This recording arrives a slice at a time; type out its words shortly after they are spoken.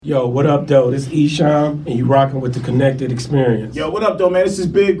Yo, what up, though? This is Esham, and you rocking with the Connected Experience. Yo, what up, though, man? This is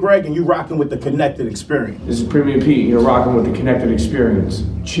Big Greg, and you rocking with the Connected Experience. This is Premium Pete, you're rocking with the Connected Experience.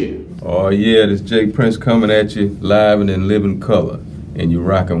 Chill. Oh yeah, this Jake Prince coming at you live and in living color, and you're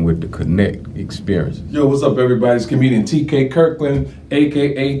rocking with the Connect Experience. Yo, what's up, everybody? It's comedian TK Kirkland,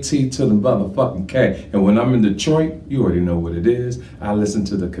 aka T to the motherfucking K. And when I'm in Detroit, you already know what it is. I listen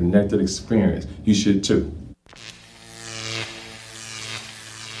to the Connected Experience. You should too.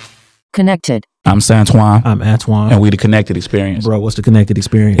 Connected. I'm Santuan. I'm Antoine. And we the Connected Experience. Bro, what's the Connected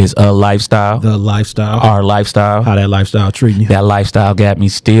Experience? It's a lifestyle. The lifestyle. Our lifestyle. How that lifestyle treating you. That lifestyle got me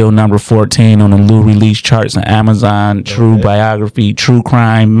still number 14 on the new release charts on Amazon. True biography, true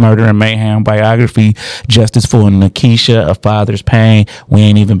crime, murder and mayhem biography. Justice for Nikisha, A Father's Pain. We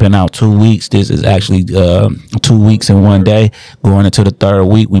ain't even been out 2 weeks. This is actually 2 weeks in one day. Going into the third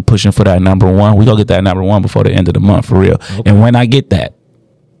week, we pushing for that number one. We gonna get that number one before the end of the month, for real. Okay. And when I get that,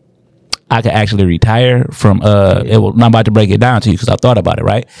 I could actually retire from, I'm about to break it down to you because I thought about it,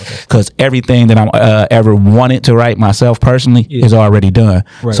 right? Because everything that I'm ever wanted to write myself personally is already done.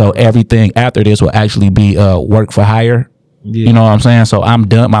 Right. So everything after this will actually be work for hire. Yeah. You know what I'm saying? So I'm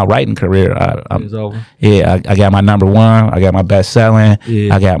done my writing career. It's over. Yeah, I got my number one. I got my best selling.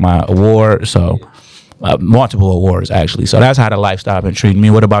 Yeah. I got my award. So multiple awards, actually. So that's how the lifestyle been treating me.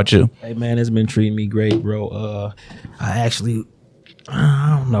 What about you? Hey, man, it's been treating me great, bro.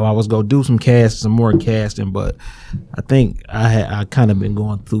 I don't know. I was gonna do some more casting, but I think I kind of been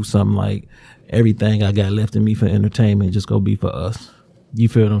going through something like everything I got left in me for entertainment just gonna be for us. You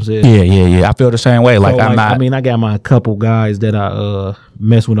feel what I'm saying? Yeah. I feel the same way. Like, I'm not. I mean, I got my couple guys that I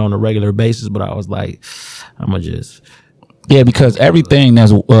mess with on a regular basis, but I was like, I'ma just. Yeah, because everything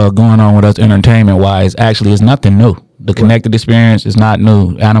that's going on with us entertainment wise actually is nothing new. The Connected Experience is not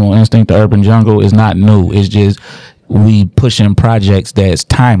new. Animal Instinct, The Urban Jungle is not new. It's just we pushing projects that's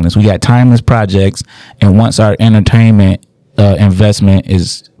timeless. We got timeless projects, and once our entertainment investment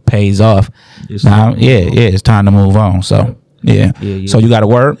pays off, it's time to move on. So yeah. So you got a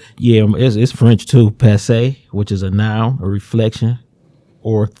word? Yeah, it's French too. Passé, which is a noun, a reflection,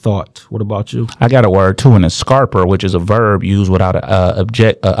 or thought. What about you? I got a word too, and a scarper, which is a verb used without an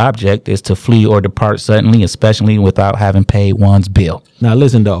object, is to flee or depart suddenly, especially without having paid one's bill. Now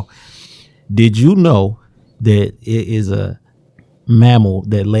listen though, did you know that it is a mammal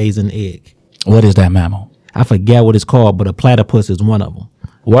that lays an egg? What is that mammal? I forget what it's called, but a platypus is one of them.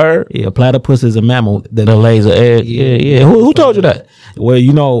 Word? Yeah, a platypus is a mammal that lays an egg. Yeah. Who told you that?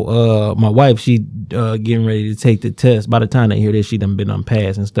 Well, my wife, she getting ready to take the test. By the time they hear this, she done been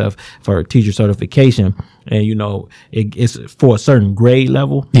passed and stuff for her teacher certification. And, it's for a certain grade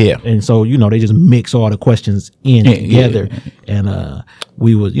level. Yeah. And so, they just mix all the questions in together. Yeah.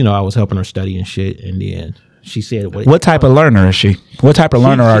 And I was helping her study and shit. And then she said, what type of learner is she? What type of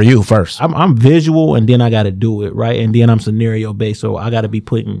learner are you first? I'm visual, and then I got to do it, right? And then I'm scenario based. So I got to be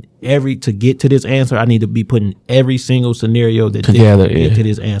putting to get to this answer, I need to be putting every single scenario that together to get to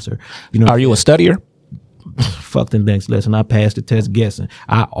this answer. Are you a studier? Fuck them thanks. Listen, I passed the test guessing.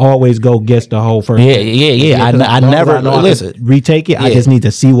 I always go guess the whole first. Yeah. I never listen. Retake it. Yeah. I just need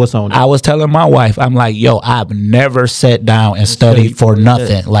to see what's on it. I was telling my wife, I'm like, yo, I've never sat down and studied for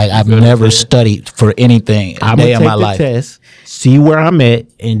nothing. Like, I've never studied for anything a day of my life. Test, see where I'm at,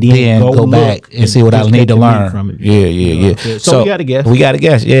 and then go back and see what I need to learn from it. Yeah. So we got to guess. We got to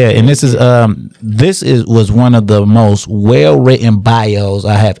guess. Yeah, and this was one of the most well written bios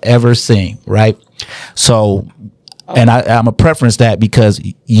I have ever seen. Right. So, and I'm a preference that because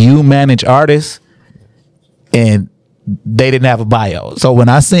you manage artists and they didn't have a bio. So when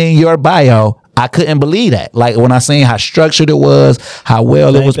I seen your bio, I couldn't believe that. Like when I seen how structured it was, how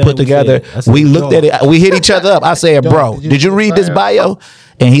well it was put together, we looked at it, we hit each other up. I said, bro, did you read this bio?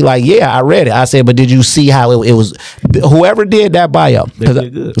 And he like, yeah, I read it. I said, but did you see how it was? Whoever did that bio,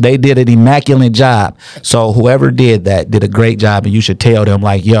 they did an immaculate job. So whoever did that did a great job, and you should tell them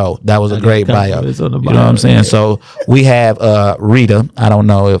like, yo, that was a great bio. You know what I'm saying? So we have Rita. I don't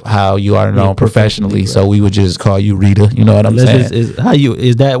know how you are known professionally, so we would just call you Rita. You know what I'm saying? Is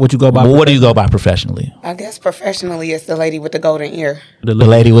that what you go by? Well, what do you go by professionally? I guess professionally, it's the lady with the golden ear. The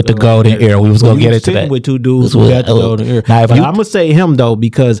lady with the golden ear. We was gonna get it today. With two dudes who got the golden ear. Now, I'm gonna say him though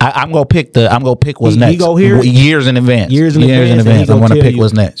because I'm gonna pick what's next. He go here years in advance. I'm gonna pick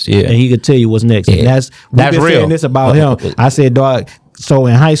what's next. Yeah, and he could tell you what's next. Yeah. And that's real. Saying this about him. I said, dog, So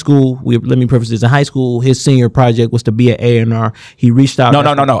in high school, let me preface this. In high school, his senior project was to be an A&R. He reached out.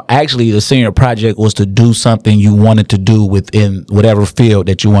 No. Actually, the senior project was to do something you wanted to do within whatever field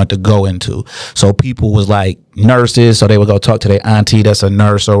that you want to go into. So people was like nurses, so they would go talk to their auntie that's a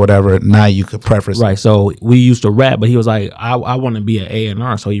nurse or whatever. Now you could preference. Right. So we used to rap, but he was like, I want to be an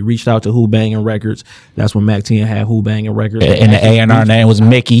A&R. So he reached out to Who Banging Records. That's when Mac 10 had Who Banging Records. And the A&R name was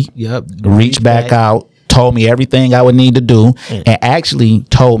Mickey. Yep. Reached back out. Told me everything I would need to do, and actually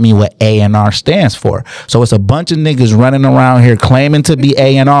told me what A&R stands for. So it's a bunch of niggas running around here claiming to be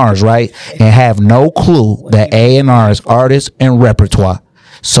A&Rs, right? And have no clue that A&R is artists and repertoire.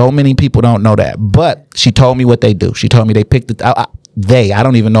 So many people don't know that. But she told me what they do. She told me they picked the I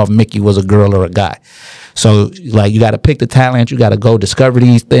don't even know if Mickey was a girl or a guy. So like you got to pick the talent, you got to go discover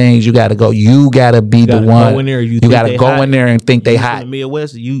these things, you got to be the one. Go in there, you got to go in there and think they hot. In the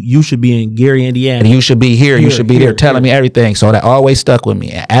Midwest, you should be in Gary, Indiana. And you should be here. You should be there telling me everything. So that always stuck with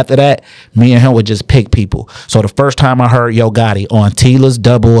me. And after that, me and him would just pick people. So the first time I heard Yo Gotti on Tila's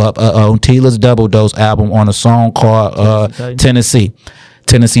Double Dose album on a song called Tennessee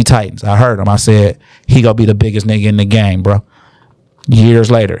Titans, I heard him. I said, he gonna be the biggest nigga in the game, bro. Years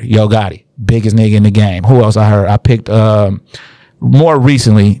later, Yo Gotti, biggest nigga in the game. Who else I heard? I picked more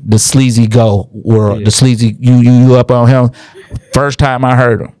recently the Sleazy Go world. The Sleazy you up on him. First time I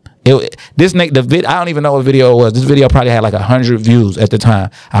heard him. This nigga, I don't even know what video it was. This video probably had like 100 views at the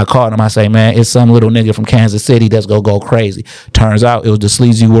time. I called him. I say, man, it's some little nigga from Kansas City that's gonna go crazy. Turns out it was the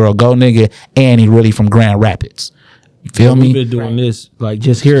Sleazy World Go nigga, and he really from Grand Rapids. You feel me? We've been doing this, like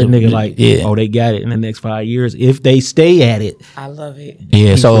just hearing nigga like, oh, they got it in the next 5 years if they stay at it. I love it.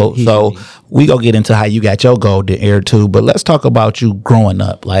 Yeah, so we gonna get into how you got your golden ear too, but let's talk about you growing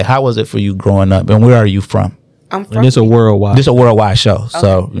up. Like, how was it for you growing up, and where are you from? I'm from. And it's a worldwide. This a worldwide show,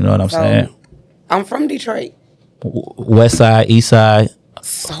 so you know what I'm saying. I'm from Detroit. West side, east side.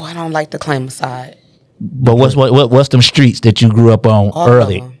 So I don't like to claim a side. But what's them streets that you grew up on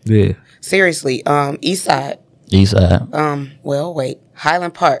early? Yeah. Seriously, east side. East side.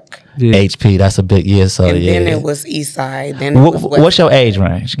 Highland Park. Yeah. HP, that's a big so and yeah. then it was east side. Then it was west what's your side. age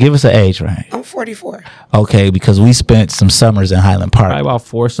range? Give us an age range. I'm 44. Okay, because we spent some summers in Highland Park. Probably about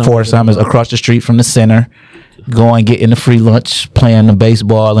 4 summers. 4 summers across the street from the center. Going, getting the free lunch, playing the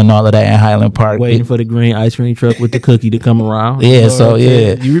baseball and all of that in Highland Park. Waiting for the green ice cream truck with the cookie to come around. Yeah, so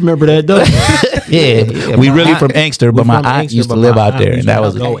yeah. You remember that though? yeah, we really from Inkster, but my aunt used to live out there, and that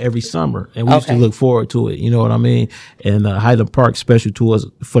was go every summer, and we used to look forward to it. You know what I mean? And Highland Park special to us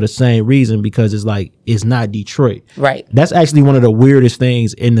for the same reason, because it's like it's not Detroit. Right. That's actually one of the weirdest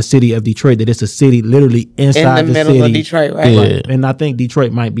things in the city of Detroit, that it's a city literally inside in the middle city of Detroit, right? Yeah. And I think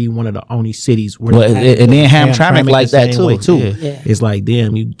Detroit might be one of the only cities where and then Hamtramck like that too. Yeah. It's like,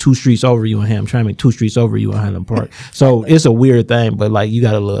 damn, you 2 streets over you in Hamtramck, 2 streets over you in Highland Park. So it's a weird thing, but like you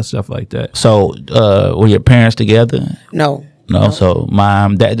gotta love stuff like that. So were your parents together? No. So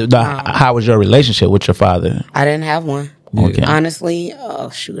mom, dad, how was your relationship with your father? I didn't have one. Okay. Honestly, I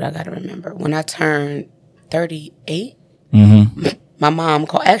gotta remember when I turned 38. Mm-hmm. My mom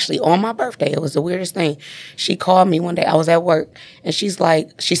called, actually on my birthday. It was the weirdest thing. She called me one day. I was at work, and she's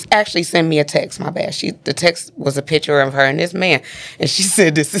actually sent me a text. My bad. The text was a picture of her and this man, and she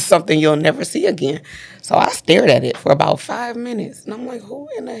said, "This is something you'll never see again." So I stared at it for about 5 minutes, and I'm like, "Who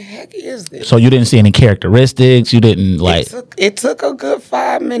in the heck is this?" So you didn't see any characteristics. You didn't like. It took a good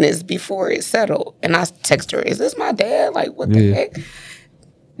 5 minutes before it settled, and I texted her, "Is this my dad? Like, what the heck?"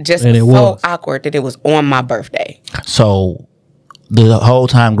 Just and it so was awkward that it was on my birthday. So the whole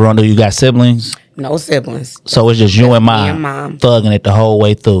time growing up, you got siblings? No siblings. So it's just you and Me mom thugging it the whole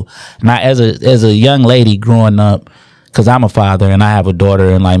way through. Now, as a young lady growing up, because I'm a father and I have a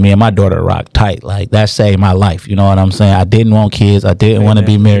daughter, and like me and my daughter rock tight. Like that saved my life. You know what I'm saying? I didn't want kids. I didn't want to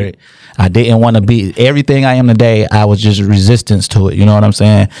be married. I didn't want to be everything I am today. I was just resistance to it. You know what I'm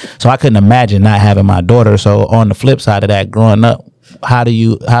saying? So I couldn't imagine not having my daughter. So on the flip side of that, growing up, how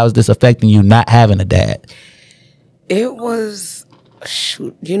is this affecting you not having a dad? It was.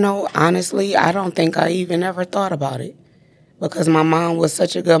 Honestly, I don't think I even ever thought about it, because my mom was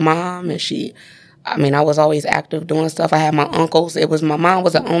such a good mom, and I was always active doing stuff. I had my uncles. My mom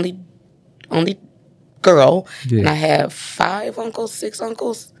was the only girl, and I had 5 uncles, 6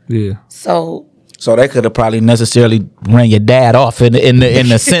 uncles. Yeah. So they could have probably necessarily ran your dad off in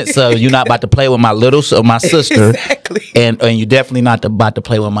the sense of you're not about to play with my my sister, exactly, and you definitely not about to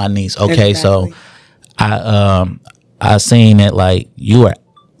play with my niece. Okay, exactly. So I seen that like you were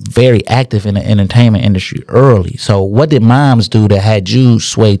very active in the entertainment industry early. So what did moms do that had you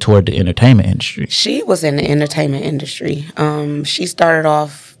sway toward the entertainment industry? She was in the entertainment industry. She started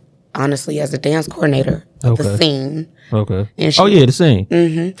off honestly as a dance coordinator of the scene. Okay. And the scene.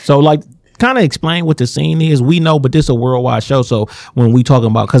 Mm-hmm. So like, kind of explain what the scene is. We know, but this is a worldwide show. So when we talking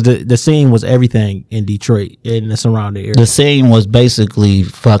about, because the scene was everything in Detroit and the surrounding area. The scene was basically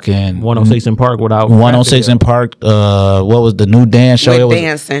fucking 106 in Park without 106 in Park. What was the new dance show? With it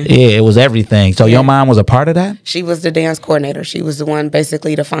was dancing. Yeah, it was everything. So your mom was a part of that? She was the dance coordinator. She was the one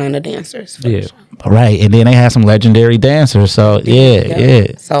basically to find the dancers. Yeah. Right. And then they had some legendary dancers. So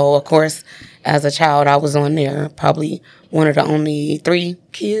yeah. So of course, as a child, I was on there, probably one of the only 3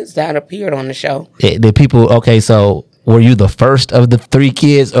 kids that appeared on the show. The people, okay, so were you the first of the 3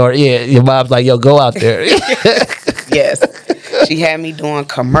 kids? Or, your mom's like, yo, go out there. Yes. She had me doing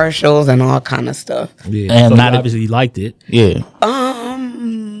commercials and all kind of stuff. Yeah. And so not you obviously liked it. Yeah.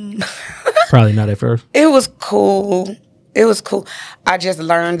 Probably not at first. It was cool. I just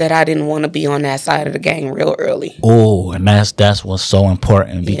learned that I didn't want to be on that side of the game real early. Oh, and that's what's so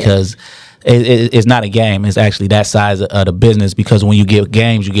important because it's not a game. It's actually that size of the business, because when you get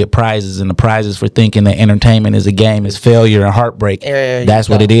games, you get prizes, and the prizes for thinking that entertainment is a game is failure and heartbreak. That's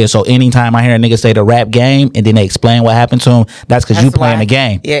what it is. So anytime I hear a nigga say the rap game and then they explain what happened to him, that's because you playing the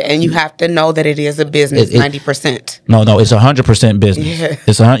game. Yeah, and you have to know that it is a business, 90%. No, it's 100% business. Yeah.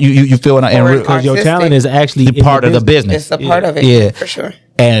 It's you feel it, because your talent is actually part of the business. It's a part of it, for sure.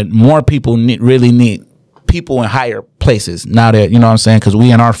 And more people really need people in higher places now that, you know what I'm saying, because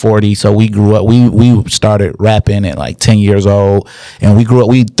we in our 40s, so we grew up, we started rapping at like 10 years old, and we grew up,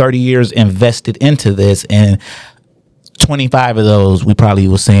 we 30 years invested into this, and 25 of those we probably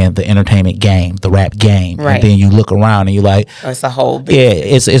was saying the entertainment game, the rap game. Right. And then you look around and you're like, it's a whole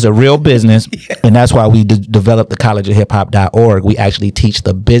business. It's a real business. And that's why we developed the collegeofhiphop.org. We actually teach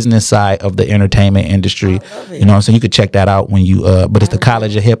the business side of the entertainment industry. You know what I'm saying? You could check that out when you but it's the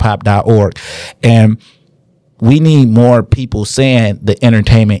collegeofhiphop.org. And we need more people saying the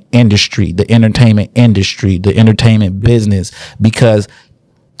entertainment industry, the entertainment business, because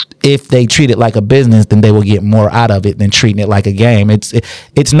if they treat it like a business, then they will get more out of it than treating it like a game. It's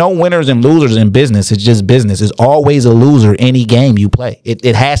no winners and losers in business. It's just business. It's always a loser any game you play.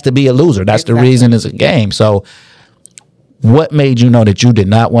 It has to be a loser. That's the reason it's a game. So what made you know that you did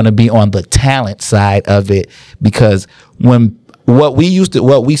not want to be on the talent side of it? Because what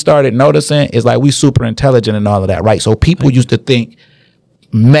we started noticing is like we super intelligent and all of that, right? So people used to think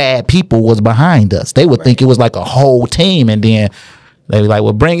mad people was behind us. They would think it was like a whole team, and then they was like,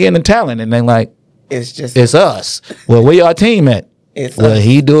 well, bring in the talent, and then like it's us. Well, where y'all team at? Well,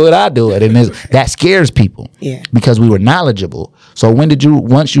 he do it, I do it, and that scares people. Yeah, because we were knowledgeable. So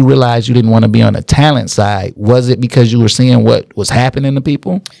once you realized you didn't want to be on the talent side, was it because you were seeing what was happening to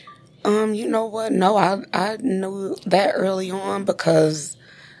people? You know what? No, I knew that early on because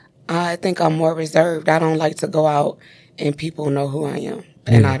I think I'm more reserved. I don't like to go out and people know who I am,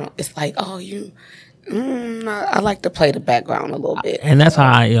 and I don't. It's like, oh, you. I like to play the background a little bit. And that's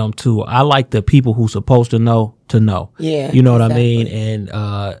how I am too. I like the people who's supposed to know. Yeah, you know what I mean.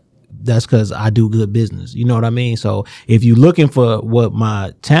 And that's because I do good business. You know what I mean? So if you're looking for what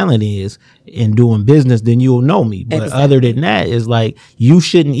my talent is in doing business, then you'll know me. But other than that, it's like you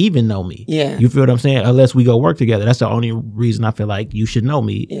shouldn't even know me. Yeah. You feel what I'm saying? Unless we go work together. That's the only reason I feel like you should know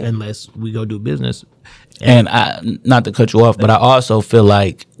me, unless we go do business. And not to cut you off, but I also feel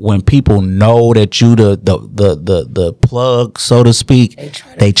like when people know that you the plug, so to speak,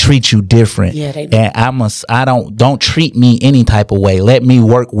 they treat you different. Yeah, they do. And don't treat me any type of way. Let me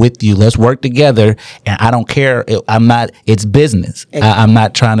work with you. Let's work together. And I don't care. It's business. I'm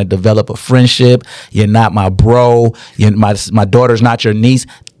not trying to develop a friendship. You're not my bro. My daughter's not your niece.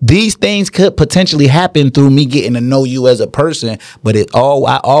 These things could potentially happen through me getting to know you as a person, but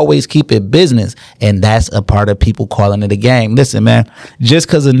I always keep it business, and that's a part of people calling it a game. Listen, man, just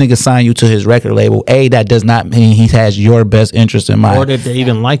because a nigga signed you to his record label, that does not mean he has your best interest in mind. Or that they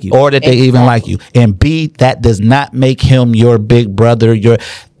even like you. And B, that does not make him your big brother, your...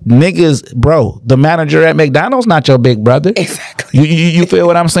 Niggas, bro, the manager at McDonald's not your big brother. Exactly. You feel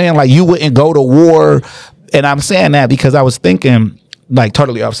what I'm saying? Like, you wouldn't go to war, and I'm saying that because I was thinking... like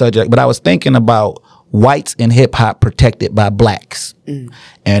totally off subject, but I was thinking about whites in hip hop protected by blacks. And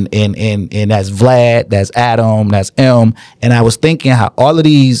that's Vlad, that's Adam, that's M. And I was thinking how all of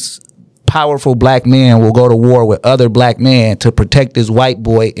these powerful black men will go to war with other black men to protect this white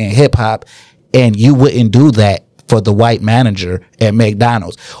boy in hip hop, and you wouldn't do that for the white manager at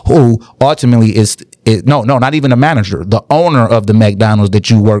McDonald's, who ultimately is not even the manager, the owner of the McDonald's that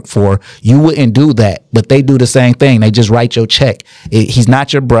you work for. You wouldn't do that, but they do the same thing. They just write your check. He's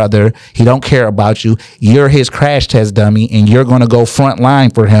not your brother. He don't care about you. You're his crash test dummy, and you're going to go front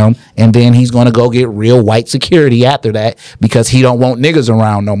line for him, and then he's going to go get real white security after that because he don't want niggas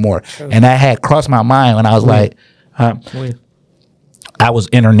around no more. And that had crossed my mind when I was like, I was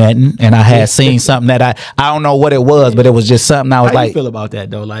interneting and I had seen something that I don't know what it was, but it was just something I was How you feel about that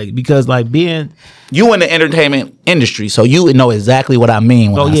though? Like, because like being you in the entertainment industry, so you would know exactly what I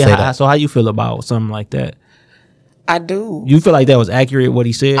mean when I say that. So how you feel about something like that? I do. You feel like that was accurate what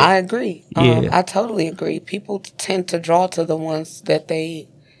he said? I agree. Yeah. I totally agree. People tend to draw to the ones that they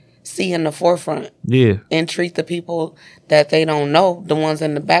see in the forefront. Yeah. And treat the people that they don't know, the ones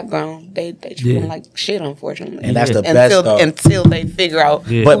in the background, they treat them like shit, unfortunately. And that's the best though. Until they figure out.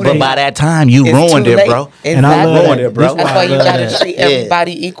 Yeah. But by that time, you ruined it, bro. Exactly. And I ruined it, bro. That's why you gotta treat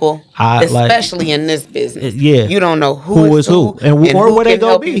everybody equal, especially in this business. Yeah. You don't know who is who, and or where they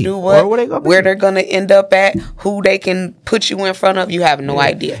gonna be, where they're gonna end up at, who they can put you in front of. You have no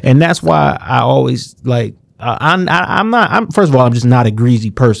idea. And that's why I always like. I'm first of all, I'm just not a greasy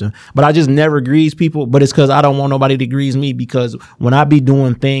person, but I just never grease people. But it's because I don't want nobody to grease me, because when I be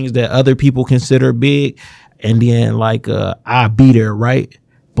doing things that other people consider big, and then like I be there, right?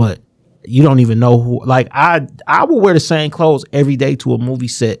 But you don't even know who. Like I will wear the same clothes every day to a movie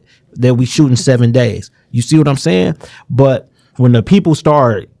set that we shoot in 7 days. You see what I'm saying? But when the people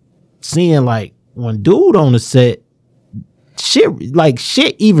start seeing like one dude on the set,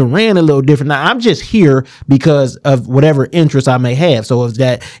 shit even ran a little different. Now I'm just here because of whatever interest I may have. So is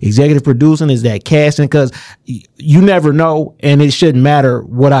that executive producing, is that casting? Because you never know, and it shouldn't matter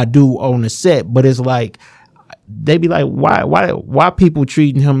what I do on the set. But it's like they be like, why people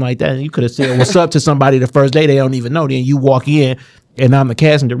treating him like that? And you could have said what's up to somebody the first day they don't even know. Then you walk in and I'm the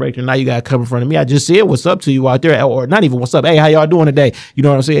casting director. Now you got to come in front of me. I just said what's up to you out there, or not even what's up. Hey, how y'all doing today? You know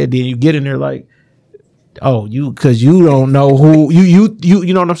what I'm saying? Then you get in there like, oh, because you don't know who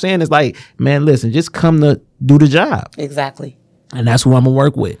you know what I'm saying? It's like, man, listen, just come to do the job. Exactly. And that's who I'm gonna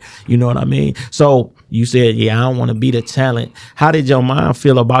work with. You know what I mean? So you said, yeah, I don't want to be the talent. How did your mind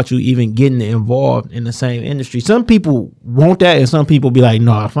feel about you even getting involved in the same industry? Some people want that, and some people be like,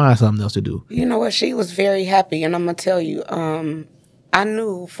 no, I'll find something else to do. You know what? She was very happy, and I'm gonna tell you, I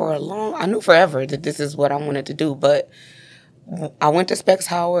knew forever that this is what I wanted to do, but I went to Specs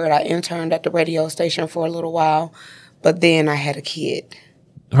Howard. I interned at the radio station for a little while, but then I had a kid.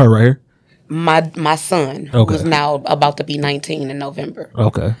 Her right here? My son, who was now about to be 19 in November.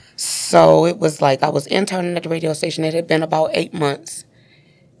 Okay. So it was like I was interning at the radio station. It had been about 8 months,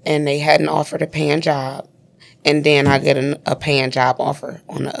 and they hadn't offered a paying job. And then I get a paying job offer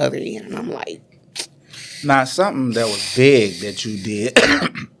on the other end, and I'm like... Now, something that was big that you did...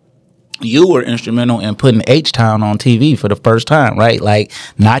 You were instrumental in putting H-Town on TV for the first time, right? Like,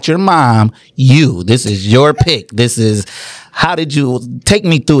 not your mom, you. This is your pick. This is, how did you, take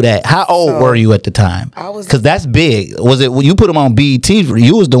me through that. How old were you at the time? Because that's big. Was it, when you put them on BET,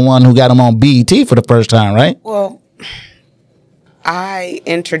 you was the one who got them on BET for the first time, right? Well, I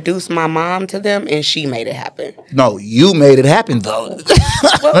introduced my mom to them, and she made it happen. No, you made it happen, though.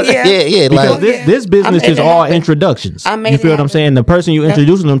 Well, yeah. yeah. Because this business is all introductions. You feel what I'm saying? The person you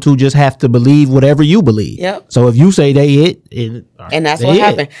introducing them to just have to believe whatever you believe. Yep. So if you say they it, and that's what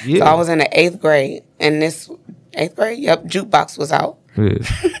happened. Yeah. So I was in the 8th grade, and this 8th grade, Jukebox was out. Yeah.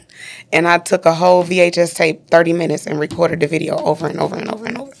 And I took a whole VHS tape, 30 minutes, and recorded the video over and over and over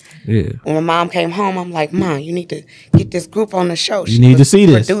and over. Yeah. When my mom came home, I'm like, Mom, you need to get this group on the show. You need to see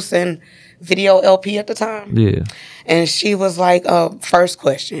this. Producing video LP at the time. Yeah. And she was like, first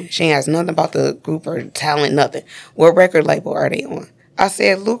question. She has nothing about the group or talent, nothing. What record label are they on? I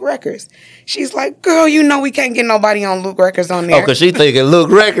said, Luke Records. She's like, girl, you know we can't get nobody on Luke Records on there. Oh, because she thinking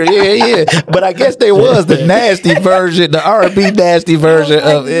Luke Records. Yeah. But I guess there was the nasty version, the R&B nasty version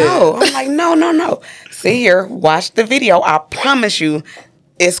of it. No. I'm like, no. See here, watch the video. I promise you,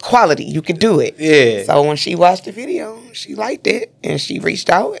 it's quality. You can do it. Yeah. So when she watched the video, she liked it, and she reached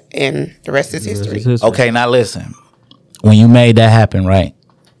out, and the rest is history. Okay, now listen. When you made that happen, right?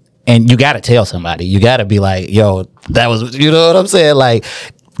 And you got to tell somebody. You got to be like, yo, that was, you know what I'm saying? Like,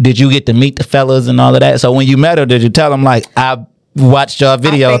 did you get to meet the fellas and all of that? So when you met her, did you tell them, like, watched your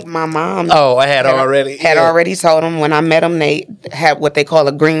video. I think my mom. I had already told them when I met them. They had what they call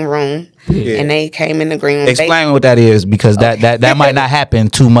a green room, and they came in the green room. Explain what that is, because that might not happen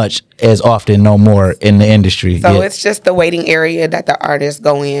too much as often no more in the industry. So it's just the waiting area that the artists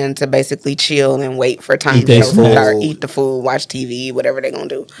go in to basically chill and wait for time to start, eat the food, watch TV, whatever they're gonna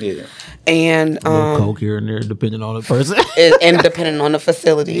do. Yeah. And coke here and there, depending on the person, and depending on the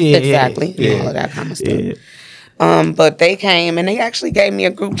facility, exactly, all of that kind of stuff. Yeah. But they came and they actually gave me a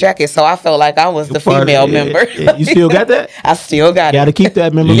group jacket, so I felt like I was the female member. You still got that? I still got it. Got to keep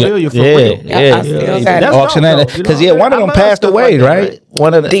that memorabilia for real. I still got it. Auction that, because one of them passed away, right?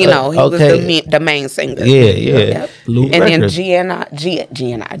 One of the Dino, he was the main singer. Yeah. And then GI and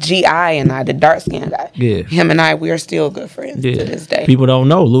I, the dark skinned guy. Yeah. Him and I, we are still good friends to this day. People don't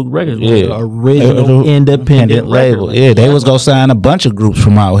know Luke Records was the original independent label. Yeah, they was gonna sign a bunch of groups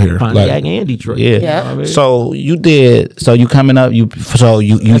from out here, Pontiac and Detroit. Yeah. So you did. So you coming up. You that's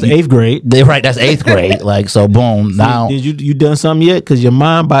 8th grade. Right. That's 8th grade. Like, so boom. Now did you done something yet? Because your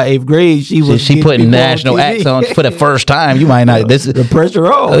mom by 8th grade she putting national acts on for the first time. You might not. This is the pressure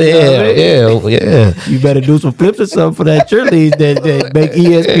roll. Yeah. You better do some flips or something for that cheerlead that make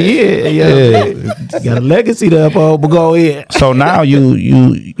ESPN. You got a legacy to uphold, but go ahead. So now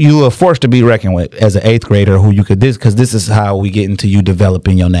you are forced to be reckoned with as an 8th grader who you could because this is how we get into you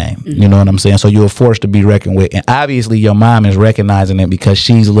developing your name. Mm-hmm. You know what I'm saying? So you are forced to be reckoned with, and obviously your mom is recognizing it because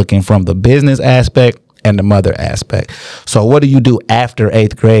she's looking from the business aspect and the mother aspect. So what do you do after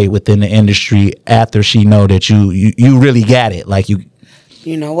 8th grade within the industry after she know that you really got it? Like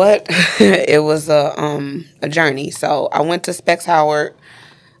you know what? It was a journey. So I went to Specs Howard.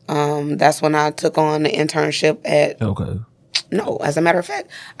 That's when I took on the internship at. Okay. No, as a matter of fact,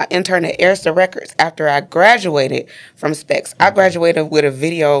 I interned at Arista Records after I graduated from Specs. I graduated with a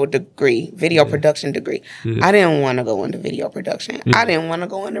video production degree. Yeah. I didn't want to go into video production. Yeah. I didn't want to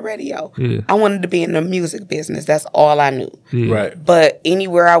go into radio. Yeah. I wanted to be in the music business. That's all I knew. Yeah. Right. But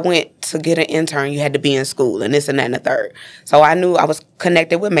anywhere I went to get an intern, you had to be in school and this and that and the third. So I knew I was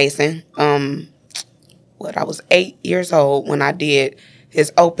connected with Mason. I was 8 years old when I did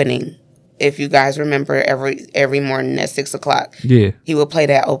his opening. If you guys remember, every morning at 6:00, he would play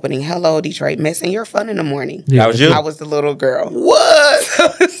that opening. Hello, Detroit, Mason, you're fun in the morning. Yeah. That was you. I was the little girl. What?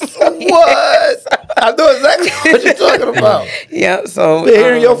 What? I know exactly what you're talking about. Yeah. So been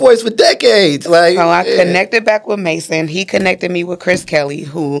hearing your voice for decades. So I connected back with Mason. He connected me with Chris Kelly,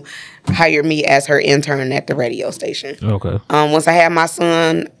 who hired me as her intern at the radio station. Okay. Once I had my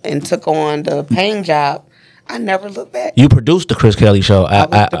son and took on the paying job, I never looked back. You produced the Chris Kelly show,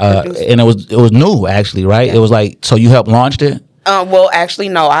 and it was new actually, right? Yeah. It was like, so you helped launch it. Well, actually,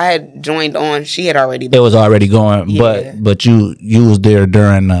 no. I had joined on. She had already. It was already going, but you was there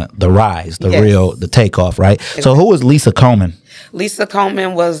during the rise, the takeoff, right? Exactly. So who was Lisa Coleman? Lisa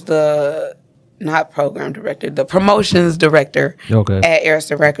Coleman was the not program director, the promotions director at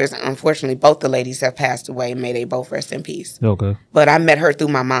Arista Records. And unfortunately, both the ladies have passed away. May they both rest in peace. Okay. But I met her through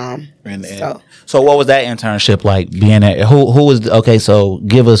my mom. So what was that internship like? Being at who was So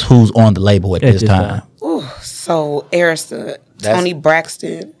give us who's on the label at this time. Ooh, so Arista, Tony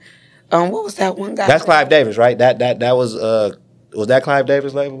Braxton. What was that one guy? That's Clive Davis, right? That was that Clive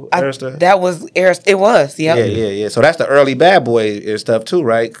Davis label? Arista? That was Arista. It was, yep. Yeah. So that's the early Bad Boy stuff too,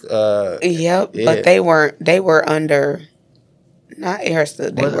 right? Yep. Yeah. But they were under, not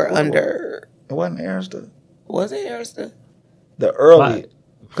Arista. They were under. It wasn't Arista. Was it Arista? The early,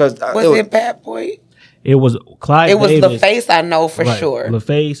 because was it Bad Boy? It was Clive. It was Davis. LaFace, I know for sure.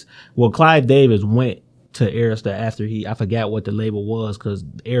 LaFace. Well, Clive Davis went to Arista after I forgot what the label was, because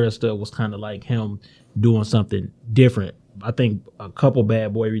Arista was kind of like him doing something different. I think a couple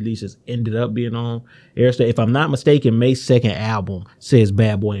Bad Boy releases ended up being on Arista. If I'm not mistaken, May's second album says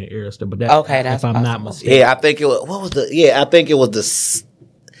Bad Boy and Arista, but that's if I'm not mistaken. Yeah, I think it was. What was the? Yeah, I think it was the.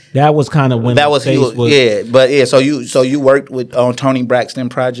 That was kind of when that was. So you worked with on Tony Braxton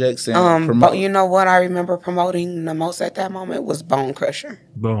projects and but you know what I remember promoting the most at that moment was Bone Crusher.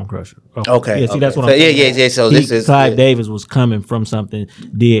 Bone Crusher. Okay. Yeah, see, that's what I'm saying. Yeah. So this is Clive Davis was coming from something.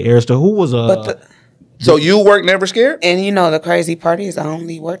 Did Arista? Who was So you worked Never Scared? And you know the crazy part is I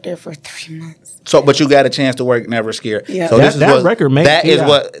only worked there for 3 months. So, but you got a chance to work Never Scared. Yeah. So that record made that is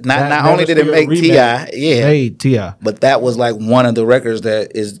what not only did it make T.I., made T.I., but that was like one of the records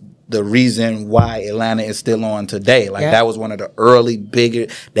that is the reason why Atlanta is still on today. Like that was one of the early bigger.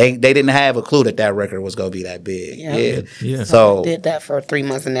 They didn't have a clue that record was gonna be that big. Yeah. So I did that for 3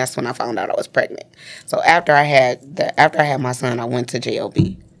 months, and that's when I found out I was pregnant. So after I had my son, I went to JOB.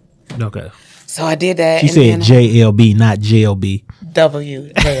 Okay. So I did that. She said JLB, not JLB.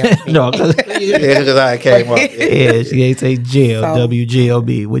 WJLB. No, because I came up. yeah, she ain't say jail, So-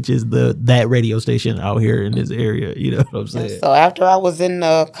 WJLB, which is that radio station out here in this area. You know what I'm saying? So after I was in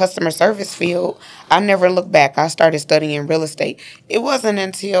the customer service field, I never looked back. I started studying real estate. It wasn't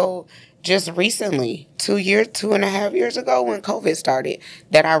until just recently, 2.5 years ago when COVID started,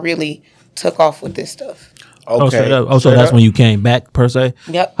 that I really took off with this stuff. Okay. So that's when you came back per se.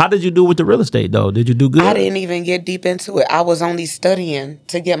 Yep. How did you do with the real estate though? Did you do good? I didn't even get deep into it. I was only studying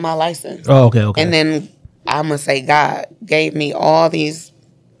to get my license. Oh, okay. And then I'm going to say God gave me all these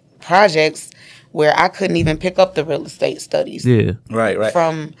projects where I couldn't even pick up the real estate studies. Yeah. Right.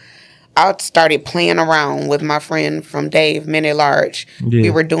 I started playing around with my friend from Dave, Men at Large. Yeah. We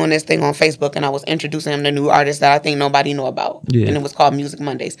were doing this thing on Facebook, and I was introducing him to new artists that I think nobody knew about. Yeah. And it was called Music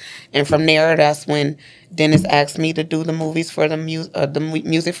Mondays. And from there, that's when Dennis asked me to do the movies for the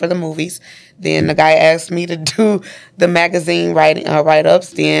music for the movies. Then the guy asked me to do the magazine write-ups.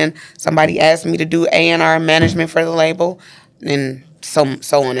 Then somebody asked me to do A&R management for the label. And so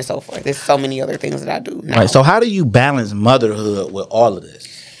on and so forth. There's so many other things that I do now. Right. So how do you balance motherhood with all of this?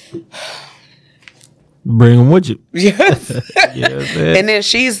 Bring them with you. Yes. Yeah, And then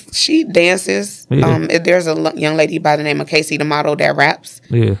she dances. Yeah. There's a young lady by the name of Casey, the model that raps.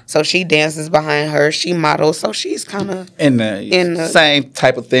 Yeah. So she dances behind her. She models. So she's kind of In the same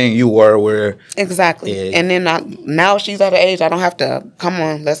type of thing you were, where exactly. Yeah. And then now she's at an age I don't have to. Come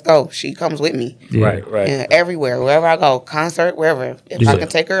on, let's go. She comes with me. Yeah. right. Yeah, everywhere, wherever I go, concert, wherever. If I can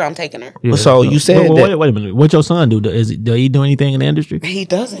take her, I'm taking her. Yeah. So you said that- wait a minute. What your son do? Does he do anything in the industry? He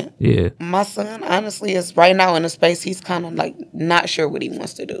doesn't. Yeah. My son, honestly, is right now in a space he's kind of like not sure what he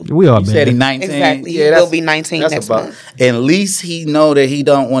wants to do. We all you been said there. he's 19. Exactly. Yeah, He that's- will be 19 that's next about- month. At least he know that he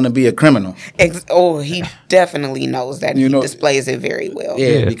don't want to be a criminal. He definitely knows that. You He know- displays it very well.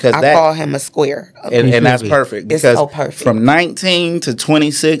 Yeah, because I that call him a square. and that's perfect It's because so perfect. from 19 to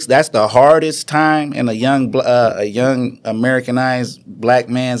 26, that's the hardest time in a young Americanized black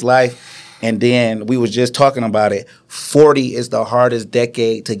man's life. And then we was just talking about it. 40 is the hardest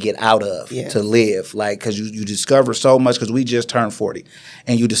decade to get out of, Yes. to live. Like, because you discover so much, because we just turned 40.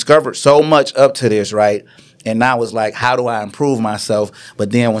 And you discovered so much up to this, right? And now it's like, how do I improve myself? But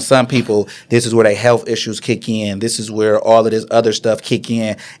then when some people, this is where their health issues kick in. This is where all of this other stuff kick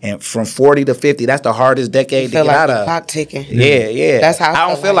in. And from 40 to 50, that's the hardest decade to feel get like out the of. clock ticking. Yeah. That's how I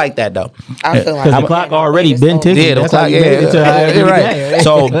don't feel feel like. like that, though. I feel like Because the clock already been ticking. Yeah, the That's how clock, you made it to yeah, right.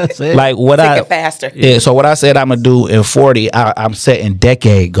 So, That's it. like, what Tick I it faster. Yeah, so what I said I'm gonna do in 40, I'm setting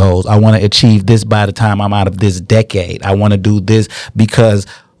decade goals. I want to achieve this by the time I'm out of this decade. I want to do this because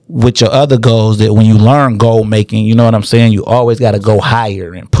with your other goals, that when you learn goal making, you know what I'm saying, you always got to go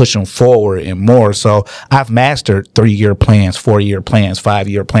higher and push them forward and more. So I've mastered 3-year plans, 4-year plans,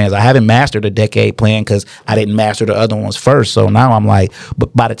 5-year plans. I haven't mastered a decade plan because I didn't master the other ones first. So now I'm like,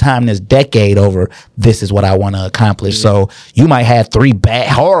 but by the time this decade over, this is what I want to accomplish. So you might have 3 bad,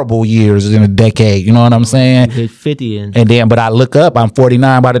 horrible years in a decade. You know what I'm saying? Hit 50 and And then, but I look up, I'm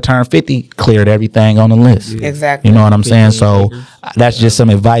 49 by the turn 50, cleared everything on the list. Exactly. You know what I'm saying? So 15 that's just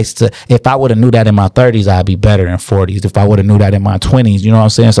some advice to, if I would have knew that in my 30s, I'd be better in 40s. If I would have knew that in my 20s, you know what I'm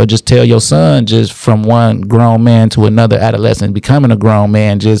saying? So just tell your son, just from one grown man to another adolescent, becoming a grown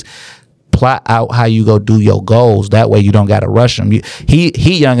man, just plot out how you go do your goals. That way you don't got to rush him. He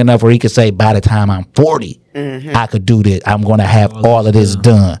young enough where he could say, by the time I'm 40, I could do this. I'm going to have all of this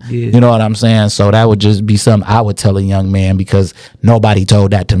done. Yeah. You know what I'm saying? So that would just be something I would tell a young man because nobody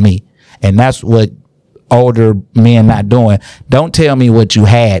told that to me. And that's what older men not doing. Don't tell me what you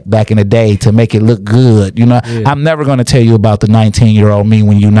had back in the day to make it look good. You know, I'm never going to tell you about the 19-year-old me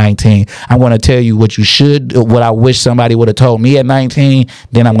when you're 19. I'm going to tell you what you should, what I wish somebody would have told me at 19.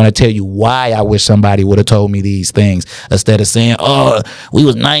 Then I'm going to tell you why I wish somebody would have told me these things instead of saying, oh, we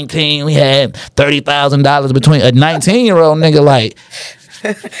was 19, we had $30,000 between a 19-year-old nigga like.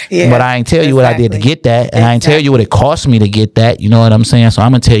 Yeah, But I ain't tell you what I did to exactly. get that, and I ain't tell you what it cost me to get that. You know what I'm saying? So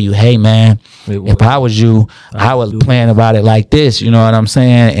I'm gonna tell you, hey man, if I was you, I would plan about it like this. You know what I'm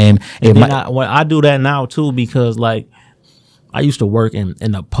saying? And it then might, when I do that now too, because like I used to work in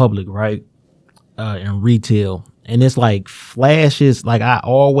the public, right? In retail. And it's like flashes, like I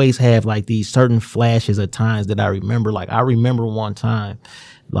always have like these certain flashes of times that I remember. Like I remember one time,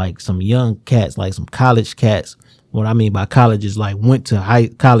 like some young cats, like some college cats. What I mean by college is like went to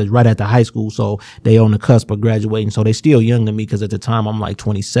college right after high school. So they on the cusp of graduating. So they still young to me because at the time I'm like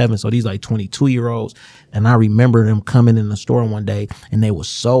 27. So these like 22-year-olds. And I remember them coming in the store one day and they were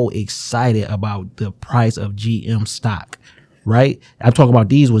so excited about the price of GM stock. Right? I'm talking about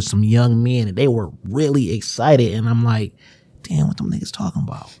these with some young men and they were really excited. And I'm like, Damn, what them niggas talking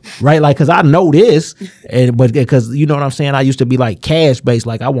about? Right? Like, cause I know this, but because you know what I'm saying, I used to be like cash based,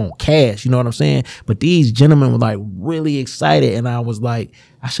 like I want cash, you know what I'm saying? But these gentlemen were like really excited, and I was like,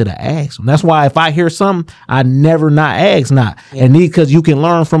 I should have asked them. That's why if I hear something, I never not ask not. Yeah. And because you can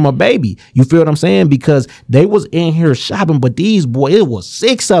learn from a baby. You feel what I'm saying? Because they was in here shopping, but these boys, it was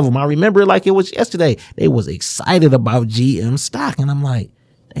 6 of them. I remember it like it was yesterday. They was excited about GM stock, and I'm like,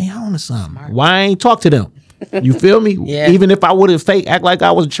 they on to something. Smart. Why I ain't talk to them? You feel me? Yeah. Even if I would have act like I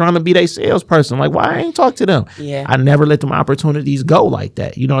was trying to be their salesperson, like why I ain't talk to them? Yeah. I never let them opportunities go like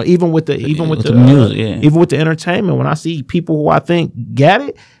that. You know, even with the music, even with the entertainment, when I see people who I think got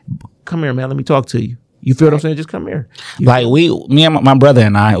it, come here, man, let me talk to you. You feel what I'm saying? Just come here. Like me and my brother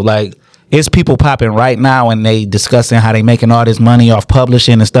and I, like, it's people popping right now and they discussing how they making all this money off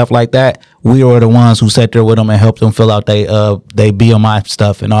publishing and stuff like that. We were the ones who sat there with them and helped them fill out they BMI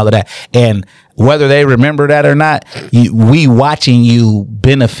stuff and all of that. And whether they remember that or not, we watching you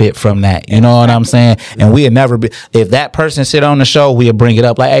benefit from that. You know what I'm saying? And we'd never be, if that person sit on the show, we'd bring it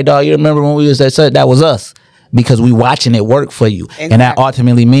up like, hey dog, you remember when we was at such, that was us. Because we watching it work for you. Exactly. And that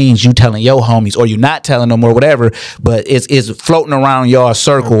ultimately means you telling your homies, or you not telling them or whatever, but it's floating around your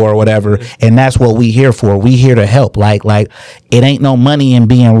circle or whatever. And that's what we here for. We here to help. Like it ain't no money in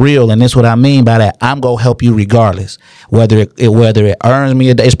being real. And that's what I mean by that. I'm going to help you regardless. Whether it earns me,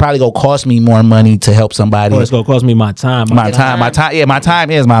 it's probably going to cost me more money to help somebody. Or it's going to cost me my time. My time. Yeah, my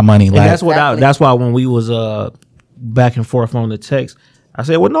time is my money. And like, that's why when we was back and forth on the text, I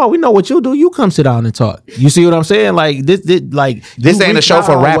said, well, no, we know what you do. You come sit down and talk. You see what I'm saying? Like this ain't a show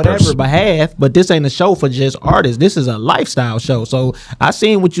for rappers. Whatever behalf, but this ain't a show for just artists. This is a lifestyle show. So I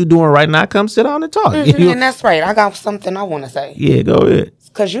seen what you doing right now. Come sit down and talk. Mm-hmm, and that's right. I got something I want to say. Yeah, go ahead.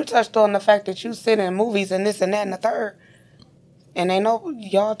 Because you touched on the fact that you sit in movies and this and that and the third. And they know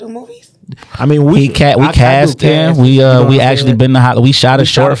y'all do movies. I mean, we cast him. We actually been to Hollywood. We shot a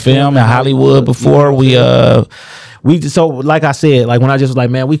short film in Hollywood before. So like I said, like when I just was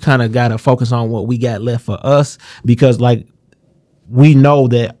like, man, we kind of got to focus on what we got left for us, because like we know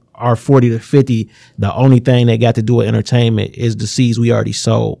that our 40 to 50, the only thing that got to do with entertainment is the seeds we already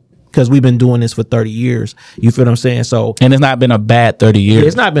sowed. Because we've been doing this for 30 years. You feel what I'm saying? So, and it's not been a bad 30 years.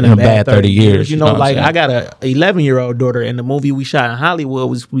 It's not been a bad 30 years. You know, like I got a 11-year-old daughter, and the movie we shot in Hollywood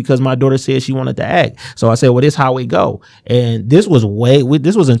was because my daughter said she wanted to act. So I said, well, this is how we go. And this was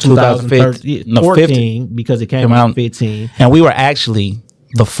this was in 2014 because it came out in 15. And we were actually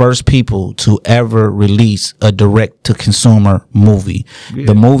the first people to ever release a direct-to-consumer movie. Yeah.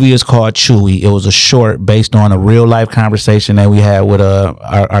 The movie is called Chewy. It was a short based on a real-life conversation that we had with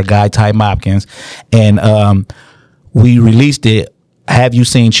our guy, Ty Mopkins. And we released it.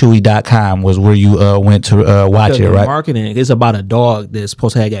 HaveYouSeenChewy.com was where you went to watch it, right? Marketing is about a dog that's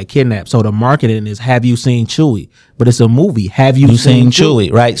supposed to have got kidnapped. So the marketing is Have You Seen Chewy? But it's a movie. Have You Seen Chewy?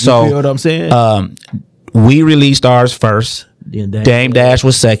 Right? So, you feel what I'm saying? We released ours first. Dame Dash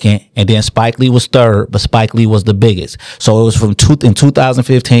was second, and then Spike Lee was third, but Spike Lee was the biggest. So it was in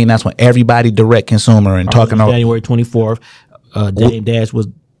 2015. That's when everybody direct consumer and talking about January 24th. Dame Dash was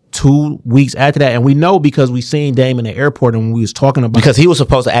 2 weeks after that, and we know because we seen Dame in the airport, and when we was talking about, because he was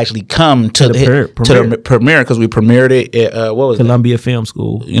supposed to actually come to the premiere because we premiered it at what was Columbia Film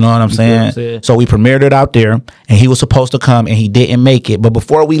School. You know what I'm saying? So we premiered it out there, and he was supposed to come, and he didn't make it. But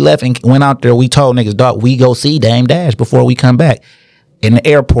before we left and went out there, we told niggas, dog, we go see Dame Dash before we come back. In the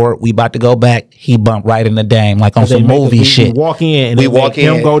airport, we about to go back. He bumped right in the Dame, like on some movie shit. We walk in, and we walk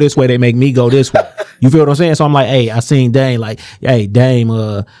in. Him go this way. They make me go this way. You feel what I'm saying? So I'm like, hey, I seen Dame. Like, hey, Dame,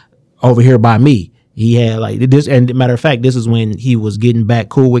 over here by me. He had like this, and matter of fact, this is when he was getting back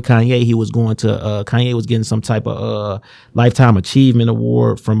cool with Kanye. He was going to Kanye was getting some type of lifetime achievement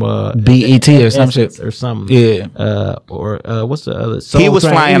award from BET or some shit or something. Yeah. Or what's the other? He was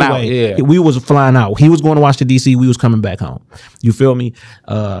flying out. Yeah. We was flying out. He was going to Washington DC. We was coming back home. You feel me?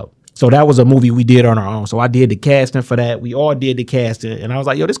 So that was a movie we did on our own. So I did the casting for that. We all did the casting, and I was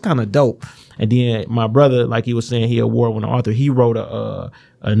like, yo, this kind of dope. And then my brother, like he was saying, he award-winning author. He wrote a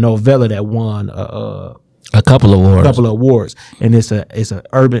novella that won a couple of awards, and it's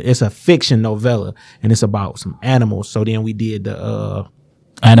a fiction novella, and it's about some animals. So then we did the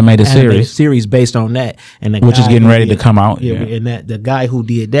animated series based on that, and which is getting ready to come out. Yeah, and that the guy who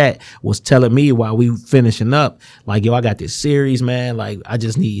did that was telling me while we finishing up, like, yo, I got this series, man. Like, I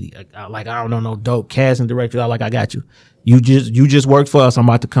just need, like, I don't know no dope casting director. I got you. You just worked for us. I'm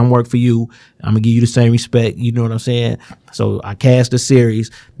about to come work for you. I'm gonna give you the same respect. You know what I'm saying? So I cast the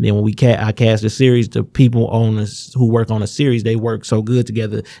series. Then when I cast the series, the people who work on the series, they work so good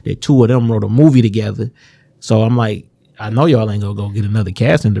together that 2 of them wrote a movie together. So I'm like, I know y'all ain't gonna go get another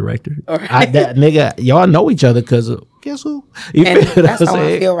casting director. Right. That nigga, y'all know each other because guess who? You And feel what that's I'm how I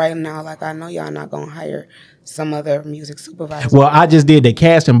saying? feel right now. Like, I know y'all not gonna hire some other music supervisor. Well, I just did the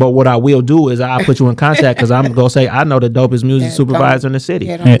casting, but what I will do is I'll put you in contact because I'm gonna say I know the dopest music Yeah, supervisor in the city.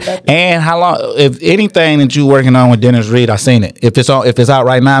 Yeah, don't let me- And how long? If anything that you working on with Dennis Reed, I seen it. If it's out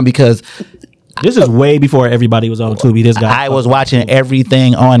right now, because This is way before everybody was on Tubi. This guy, I was watching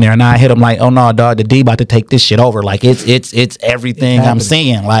everything on there, and I hit him like, "Oh no, dog, the D about to take this shit over. Like it's everything I'm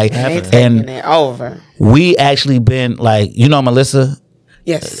seeing. Like, they taking and it over. we actually been like, Melissa."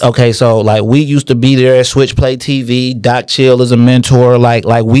 Yes. Okay, so like we used to be there at Switchplay TV. Doc Chill is a mentor. Like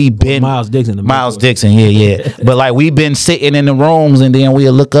we been Miles Dixon. the Miles mentor. Dixon, yeah. But like we've been sitting in the rooms, and then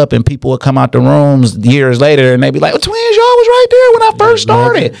we'll look up, and people would come out the rooms years later, and they be like, "Twins, y'all was right there when I first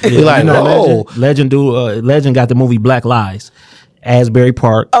started." Legend. Be like, "Whoa." Legend got the movie Black Lies. Asbury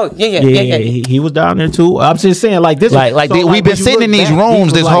Park. Oh, yeah. He was down there too. I'm just saying, like this, Like, we've when been you sitting look in these back, rooms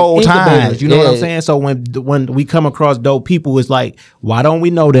these this were whole time. incubators, You know what I'm Yeah. saying? So when we come across dope people, it's like, why don't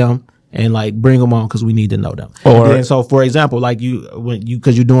we know them? And like bring them on because we need to know them. Or- And then, so for example, like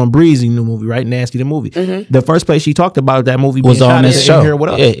because you're doing Breezy new movie, right? Nasty the movie. The first place she talked about that movie Was being on shot this is show. In Here With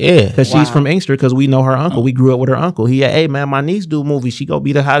Us. Yeah. Because she's from Inkster. Because we know her uncle. We grew up with her uncle. Hey man, my niece do movies. She go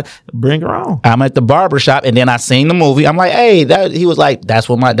be the hot. Bring her on. I'm at the barber shop, and then I seen the movie. I'm like, "Hey, he was like, that's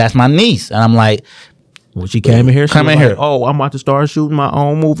my niece," and I'm like, When she came in here, she Come was in like, here. "Oh, I'm about to start shooting my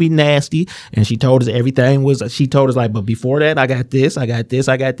own movie, Nasty." And she told us everything was. She told us like, "But before that, I got this. Then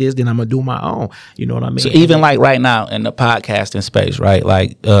I'm gonna do my own." You know what I mean? So even like right now in the podcasting space, right?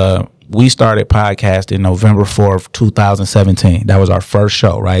 Like we started podcasting November 4th, 2017. That was our first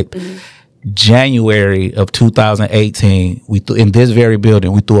show, right? January of 2018, in this very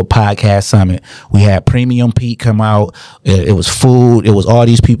building, we threw a podcast summit. We had Premium Pete come out. It was food. It was all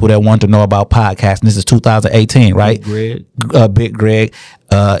these people that wanted to know about podcasting. This is 2018, right? Greg. Big Greg.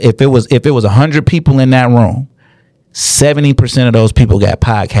 If it was 100 people in that room, 70% of those people got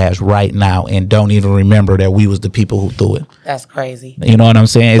podcasts right now and don't even remember that we was the people who threw it. That's crazy. You know what I'm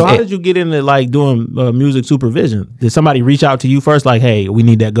saying? So how did you get into like doing music supervision? Did somebody reach out to you first, like, "Hey, we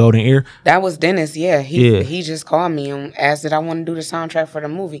need that golden ear"? That was Dennis. Yeah, Yeah. he just called me and asked did I want to do the soundtrack for the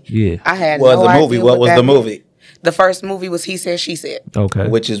movie. Yeah. I had What was no the idea movie? What was that the meant. movie? The first movie was He Said, She Said. Okay.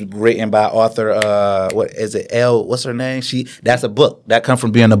 Which is written by author what is it? What's her name? That's a book. That come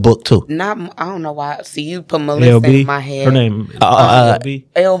from being a book too. I don't know why. See, you put Melissa LB. in my head. Her name. LB.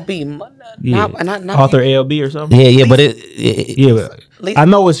 LB. Yeah. Not Author LB or something. Yeah, but Yeah. I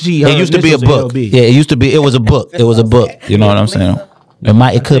know it's she. it used to be a book. LB. Yeah, it was a book. It was a book. You know what I'm saying?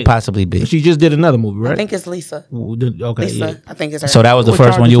 It could possibly be. She just did another movie, right? I think it's Lisa. Okay. Lisa, Yeah. I think it's her. So that was the What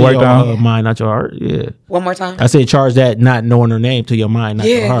first one charges you to worked your, on? mind, not your heart. Yeah. One more time. I said charge that not knowing her name to your mind, not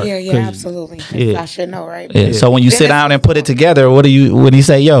your heart. Yeah, 'Cause- absolutely. yeah. I should know, right? Yeah. So when you sit down and put it together, when he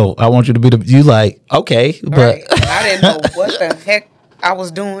say, "Yo, I want you to be you like, okay," but Right. I didn't know what the heck I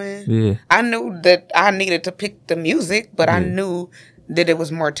was doing. Yeah. I knew that I needed to pick the music, but I knew that there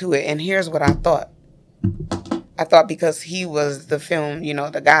was more to it. And here's what I thought. I thought because he was the film,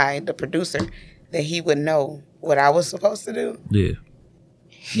 the guy, the producer, that he would know what I was supposed to do. Yeah.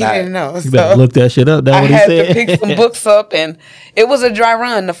 He didn't know. You better look that shit up. That's I what he had said. to pick some books up, and it was a dry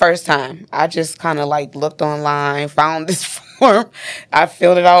run the first time. I just kind of like looked online, found this form. I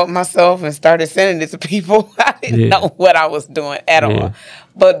filled it out myself and started sending it to people. I didn't know what I was doing at all.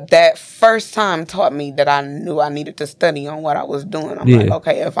 But that first time taught me that I knew I needed to study on what I was doing. I'm like,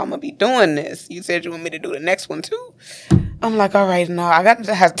 okay, if I'm going to be doing this, you said you want me to do the next one too? I'm like, all right, no, I got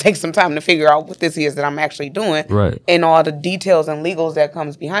to have to take some time to figure out what this is that I'm actually doing. Right. And all the details and legals that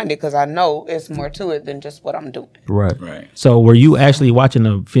comes behind it, because I know it's more to it than just what I'm doing. Right. So were you actually watching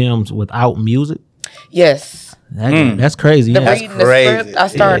the films without music? Yes. That's crazy. The Yeah. reading the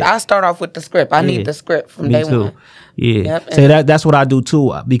script, I start off with the script. I need the script from Me day too. one. Yeah. Yep, So that's what I do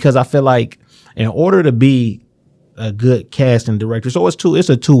too, because I feel like in order to be a good casting director, so it's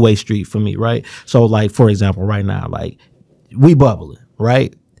a two-way street for me, right? So like, for example, right now, like we bubbling,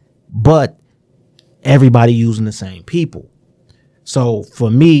 right? But everybody using the same people. So for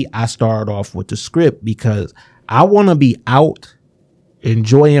me, I start off with the script because I want to be out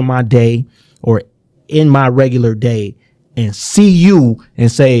enjoying my day or in my regular day and see you and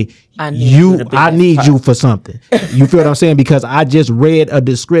say, I need you for something. You feel what I'm saying? Because I just read a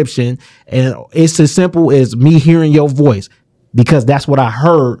description and it's as simple as me hearing your voice, because that's what I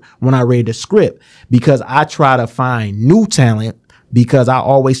heard when I read the script. Because I try to find new talent, because I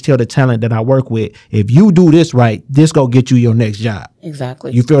always tell the talent that I work with, if you do this right, this go get you your next job.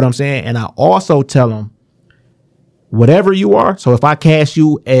 Exactly. You feel what I'm saying? And I also tell them, whatever you are, so if I cast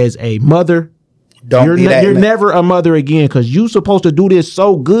you as a mother, Don't be that. You're never a mother again because you supposed to do this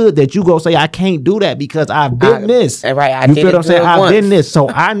so good that you go say I can't do that because I've been this. Right, you feel what I'm saying? I've been this, so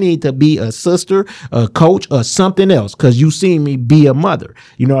I need to be a sister, a coach, or something else because you see me be a mother.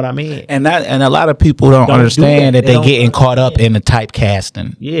 You know what I mean? And a lot of people don't understand that they getting caught up in the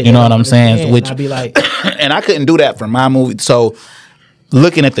typecasting. Yeah, you know what I'm saying? Which I'd be like, and I couldn't do that for my movie. So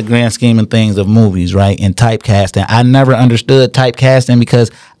looking at the grand scheme of things of movies, right, and typecasting, I never understood typecasting because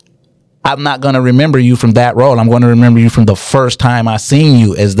I'm not going to remember you from that role. I'm going to remember you from the first time I seen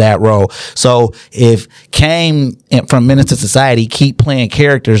you as that role. So if Kane from Menace to Society keep playing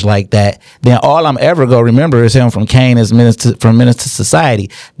characters like that, then all I'm ever going to remember is him from Kane as from Menace to Society.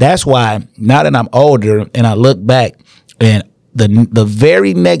 That's why now that I'm older and I look back and the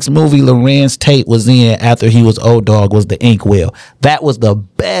very next movie Lorenz Tate was in after he was Old Dog was The Inkwell. That was the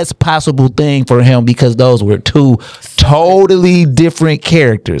best possible thing for him because those were two totally different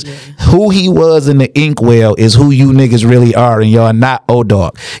characters. Yeah. Who he was in The Inkwell is who you niggas really are, and y'all not Old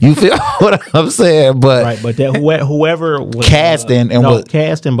Dog. You feel what I'm saying? But right, but that whoever was casting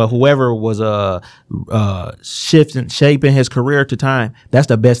but whoever was shaping his career at the time, that's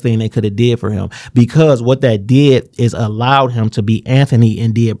the best thing they could have did for him because what that did is allowed him to be Anthony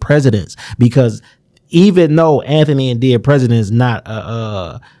in Dead Presidents because even though Anthony in Dead Presidents is not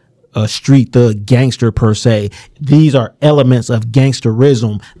a street thug gangster per se, these are elements of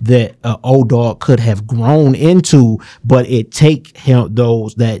gangsterism that Old Dog could have grown into, but it take him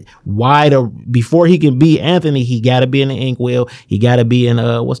those that wider before he can be Anthony. He got to be in The Inkwell. He got to be in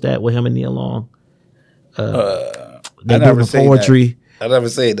what's that with him and Neil Long? They do the poetry. I never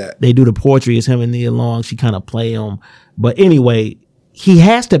say that. They do the poetry as him and Neil Long. She kind of play him. But anyway, he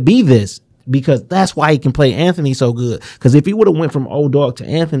has to be this because that's why he can play Anthony so good. Because if he would have went from Old Dog to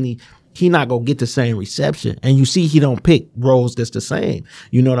Anthony, he not going to get the same reception. And you see he don't pick roles that's the same.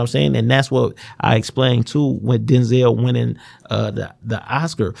 You know what I'm saying? And that's what I explained too with Denzel winning the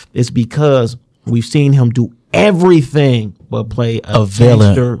Oscar. It's because we've seen him do everything but play a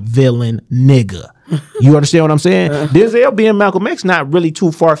villain nigga. You understand what I'm saying? Denzel being Malcolm X not really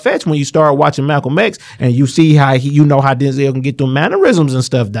too far-fetched when you start watching Malcolm X and you see how you know how Denzel can get them mannerisms and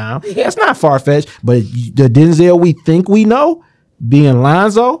stuff down. Yeah. It's not far-fetched, but the Denzel we think we know, being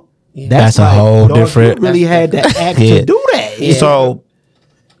Lonzo, that's a whole different. You really had to act to do that. Yeah. So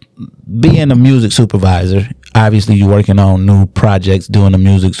being a music supervisor, obviously you're working on new projects, doing the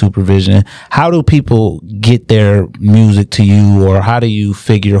music supervision. How do people get their music to you, or how do you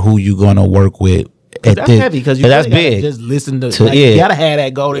figure who you're going to work with? That's heavy because that's big. Just listen to you gotta have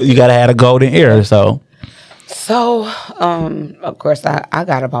that golden. You gotta have a golden ear. So, of course, I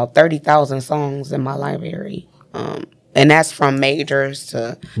got about 30,000 songs in my library, and that's from majors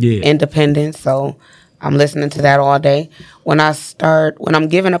to independents. So I'm listening to that all day. When I'm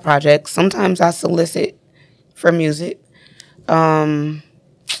given a project, sometimes I solicit for music. I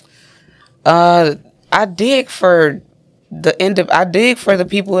dig for the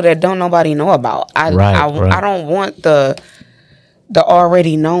people that don't nobody know about. I don't want the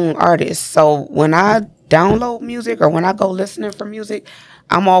already known artists. So when I download music or when I go listening for music,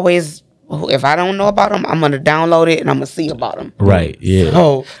 I'm always, if I don't know about them, I'm gonna download it and I'm gonna see about them. Right. Yeah.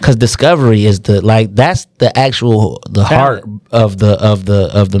 So, because discovery is that's the heart of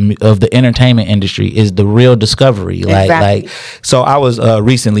the entertainment industry is the real discovery. Exactly. So I was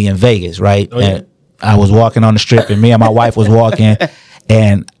recently in Vegas, right? Oh, yeah. And I was walking on the strip, and me and my wife was walking,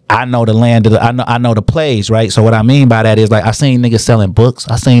 and I know the land of I know the plays, right? So what I mean by that is like I seen niggas selling books,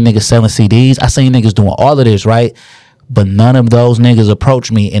 I seen niggas selling CDs, I seen niggas doing all of this, right? But none of those niggas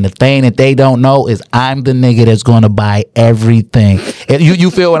approach me, and the thing that they don't know is I'm the nigga that's going to buy everything. And you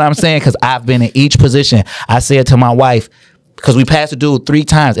feel what I'm saying? Because I've been in each position. I said to my wife, because we passed the dude 3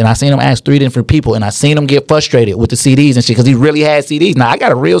 times, and I seen him ask 3 different people, and I seen him get frustrated with the CDs and shit, because he really had CDs. Now, I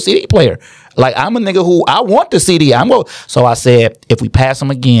got a real CD player. Like, I'm a nigga who, I want the CD. So I said, if we pass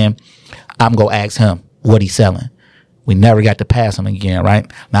him again, I'm going to ask him what he's selling. We never got to pass him again,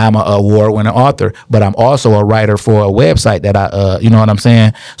 right? Now, I'm an award-winning author, but I'm also a writer for a website that you know what I'm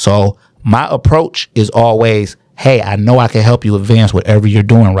saying? So my approach is always, hey, I know I can help you advance whatever you're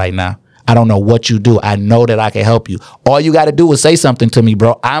doing right now. I don't know what you do. I know that I can help you. All you got to do is say something to me,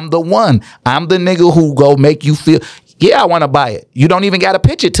 bro. I'm the one. I'm the nigga who go make you feel, yeah, I want to buy it. You don't even got to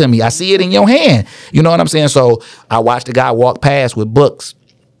pitch it to me. I see it in your hand. You know what I'm saying? So I watched the guy walk past with books.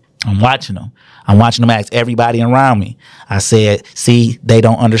 I'm watching him ask everybody around me. I said, see, they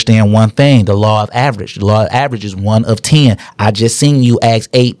don't understand one thing, the law of average. The law of average is 1 of 10. I just seen you ask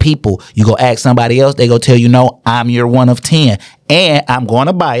 8 people. You go ask somebody else, they go tell you, no, I'm your 1 of 10. And I'm going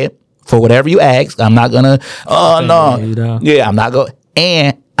to buy it for whatever you ask. I'm not going to, oh, no. Yeah, I'm not going.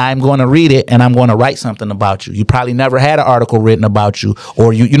 And I'm going to read it and I'm going to write something about you. You probably never had an article written about you,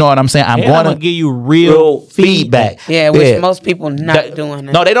 or you know what I'm saying? I'm going to give you real feedback. Yeah, which most people not doing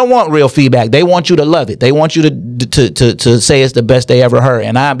that. No, they don't want real feedback. They want you to love it. They want you to say it's the best they ever heard.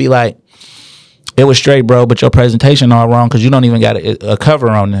 And I'd be like, it was straight, bro, but your presentation all wrong because you don't even got a cover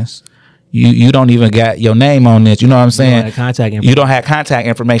on this. You don't even got your name on this. You know what I'm saying? You don't have contact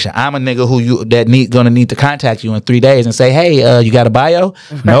information. I'm a nigga who gonna need to contact you in 3 days and say, hey, you got a bio?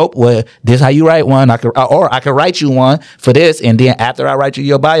 Nope. Well, this how you write one. I could write you one for this, and then after I write you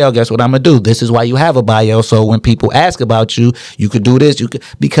your bio, guess what I'm gonna do? This is why you have a bio. So when people ask about you, you could do this.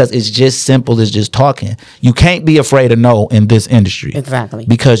 Because it's just simple as just talking. You can't be afraid of no in this industry. Exactly.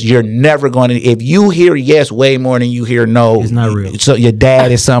 Because you're never going to. If you hear yes way more than you hear no, it's not real. So your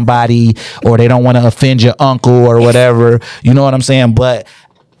dad is somebody. Or they don't want to offend your uncle or whatever. You know what I'm saying? But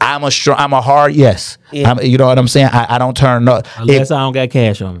I'm a hard yes. Yeah. You know what I'm saying? I don't turn no. Unless I don't got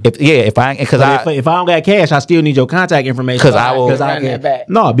cash on me. If I don't got cash, I still need your contact information. Because I will.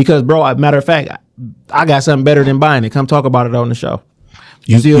 No, because bro, matter of fact, I got something better than buying it. Come talk about it on the show.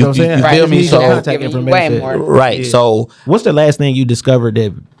 You see what I'm saying? You feel me? So contact information. Right. Yeah. So what's the last thing you discovered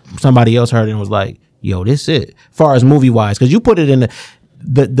that somebody else heard and was like, yo, this it? As far as movie wise, because you put it in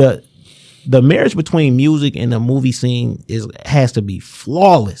the marriage between music and the movie scene has to be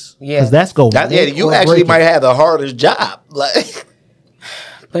flawless. Yeah, because you actually might have the hardest job. Like,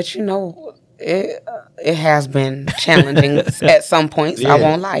 but you know, it has been challenging at some points. Yeah. I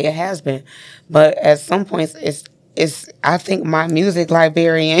won't lie, it has been. But at some points, it's. I think my music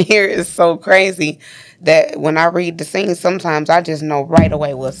librarian here is so crazy that when I read the scene, sometimes I just know right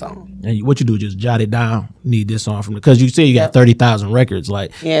away what song. And what you do, just jot it down. Need this song from because you say you got 30,000 records.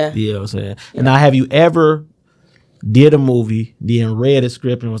 Like, yeah, you know what I'm saying. Yeah. And now, have you ever did a movie, then read a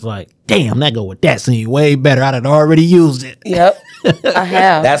script and was like, damn, that go with that scene way better. I'd have already used it. Yep, I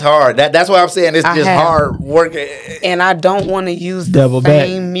have. That's hard. That's why I'm saying it's just hard work. And I don't want to use the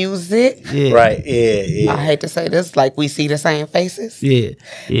same music. Yeah. Right. Yeah. I hate to say this, like we see the same faces. Yeah.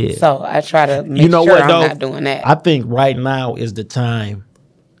 So I try to make sure I'm not doing that. I think right now is the time.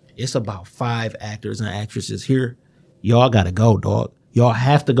 It's about 5 actors and actresses here. Y'all got to go, dog. Y'all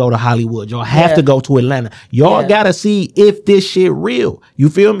have to go to Hollywood. Y'all have to go to Atlanta. Y'all got to see if this shit real. You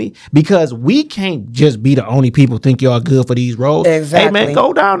feel me? Because we can't just be the only people think y'all good for these roles. Exactly. Hey, man,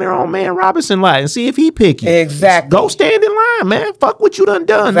 go down there on Man Robinson line and see if he pick you. Exactly. Go stand in line, man. Fuck what you done,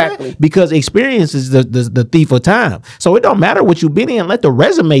 exactly. Man. Because experience is the thief of time. So it don't matter what you been in. Let the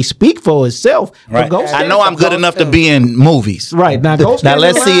resume speak for itself. Right. I know I'm good enough to be in movies. Right. Now, go stand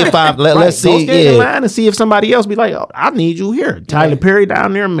let's see if I'm... Let's see. Go stand in line and see if somebody else be like, oh, I need you here. Tyler Perry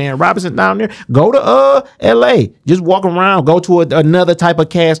down there, Man Robinson down there. Go to LA. Just walk around. Go to another type of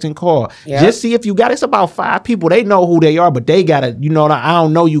casting call. Yep. Just see if you got. It's about 5 people. They know who they are, but they gotta. You know, I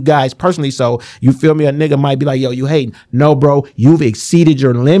don't know you guys personally, so you feel me? A nigga might be like, yo, you hating? No, bro, you've exceeded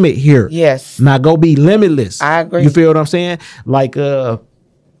your limit here. Yes. Now go be limitless. I agree. You feel what I'm saying? Like, I'm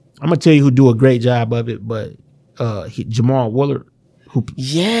gonna tell you who do a great job of it, but Jamal Willard.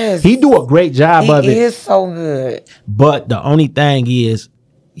 He do a great job of it. He is so good. But the only thing is,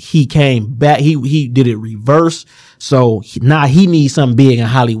 he came back. He did it reverse. So now he needs something big in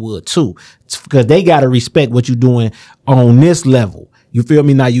Hollywood too, because they gotta respect what you're doing on this level. You feel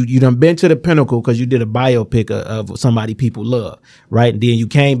me? Now you done been to the pinnacle because you did a biopic of somebody people love, right? And then you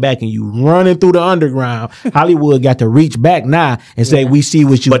came back and you running through the underground. Hollywood got to reach back now and say, we see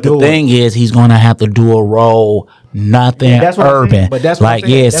what you doing. But the thing is, he's gonna have to do a role. Nothing urban, but that's like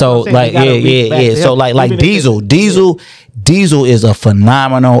So like Diesel is a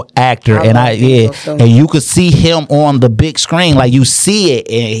phenomenal actor, and you could see him on the big screen, like you see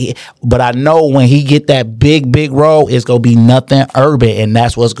it. But I know when he get that big role, it's gonna be nothing urban, and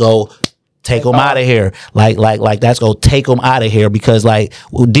that's what's gonna take him out of here. Like that's gonna take him out of here because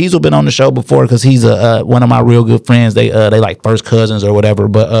Diesel been on the show before because he's one of my real good friends. They like first cousins or whatever,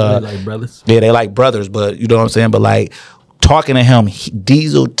 but they like brothers. Yeah, they like brothers, but you know what I'm saying. But like talking to him,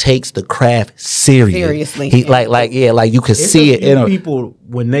 Diesel takes the craft seriously. He like you can see it. People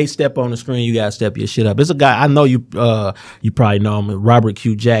when they step on the screen, you gotta step your shit up. It's a guy I know you probably know him, Robert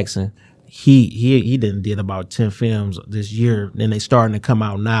Q. Jackson. He did about 10 films this year. Then they starting to come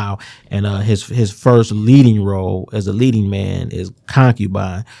out now, and his first leading role as a leading man is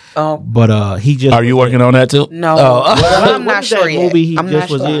Concubine. Oh, but he just are you working on that too? No, I'm not sure yet. Movie he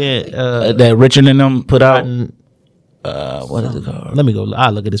just was in that Richard and them put out. What is it called? Let me go.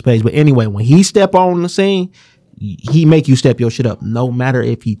 I'll look at this page. But anyway, when he step on the scene, he make you step your shit up, no matter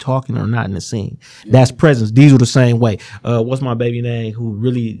if he talking or not in the scene. That's presence. These were the same way. What's my baby name? Who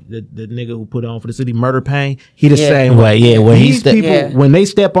really the nigga who put on for the city, Murder Pain? He the same way. Yeah, when these people when they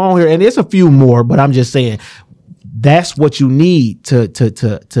step on here, and there's a few more, but I'm just saying. That's what you need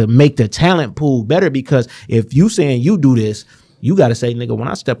to make the talent pool better, because if you saying you do this, you got to say, nigga, when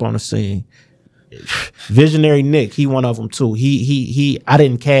I step on the scene, Visionary Nick, he one of them too. He I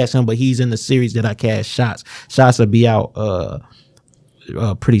didn't cast him, but he's in the series that I cast. Shots will be out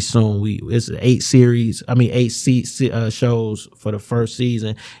pretty soon. It's 8 shows for the first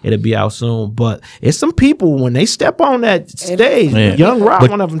season. It'll be out soon. But it's some people when they step on that stage. Young Rock,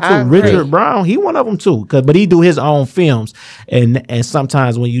 one of them too. Richard Brown, he one of them too. But he do his own films, and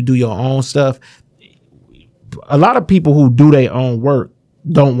sometimes when you do your own stuff, a lot of people who do their own work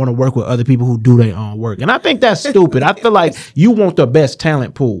don't want to work with other people who do their own work. And I think that's stupid. I feel like you want the best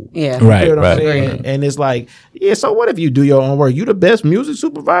talent pool. Yeah. Right, You know what I'm right. saying? And it's like, yeah, so what if you do your own work? You the best music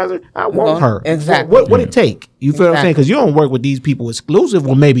supervisor? I want her. Exactly. What it take? You feel what I'm saying? Because you don't work with these people exclusive.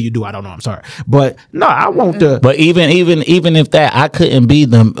 Well, maybe you do. I don't know. I'm sorry. But no, I want the... But even if that, I couldn't be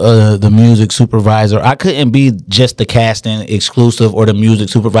the music supervisor. I couldn't be just the casting exclusive or the music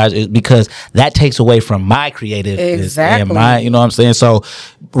supervisor, because that takes away from my creative and my, you know what I'm saying? So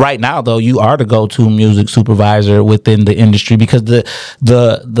right now though, you are the go-to music supervisor within the industry, because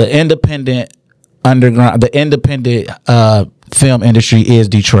the independent underground, the independent film industry is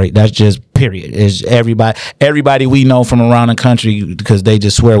Detroit. That's just period. Is everybody we know from around the country, because they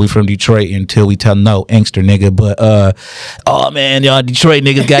just swear we from Detroit until we tell them no, inkster nigga. But oh man, y'all Detroit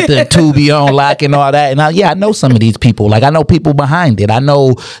niggas got the Tubi on lock and all that. And I know some of these people. Like I know people behind it. I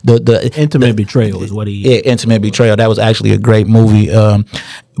know the Intimate Betrayal is what he is. Yeah, Intimate Betrayal. That was actually a great movie.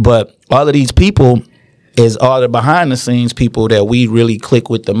 But all of these people is all the behind the scenes people that we really click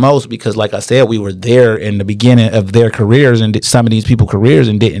with the most, because like I said, we were there in the beginning of their careers and some of these people's careers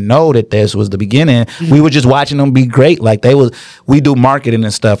and didn't know that this was the beginning. We were just watching them be great. Like we do marketing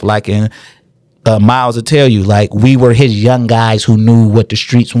and stuff, like in Miles will tell you, like we were his young guys who knew what the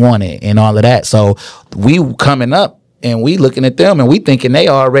streets wanted and all of that. So we coming up and we looking at them and we thinking they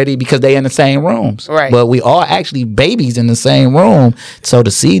already, because they in the same rooms. Right. But we all actually babies in the same room. So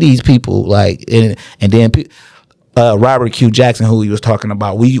to see these people, like, and then Robert Q. Jackson, who he was talking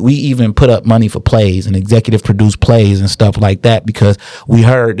about, we even put up money for plays and executive produced plays and stuff like that, because we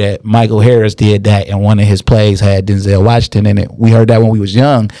heard that Michael Harris did that, and one of his plays had Denzel Washington in it. We heard that when we was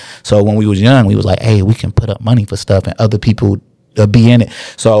young. So when we was young, we was like, hey, we can put up money for stuff and other people be in it.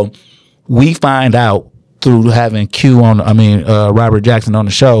 So we find out through having Robert Jackson on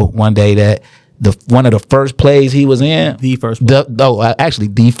the show one day that one of the first plays he was in, the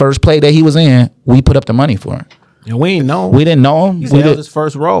first play that he was in, we put up the money for him. And we ain't know. We didn't know him. He said that was his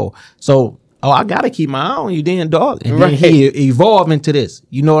first role. So, I gotta keep my eye on you then, dog. And then he evolved into this.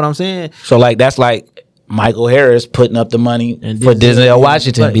 You know what I'm saying? So like that's like Michael Harris putting up the money for Denzel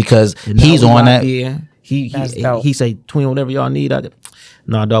Washington, because he's on that. He say, twin, whatever y'all need.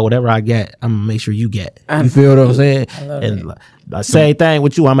 No, dog, whatever I got, I'm gonna make sure you get. You feel what I'm saying? And same thing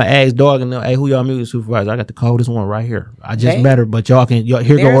with you. I'm gonna ask dog and hey, who y'all music supervisor? I got the coldest one right here. I just met her, but y'all here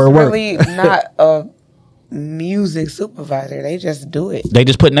go her work. There's really not a music supervisor. They just do it. They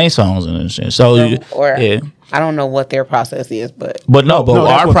just put their songs in and shit. So yeah. I don't know what their process is, but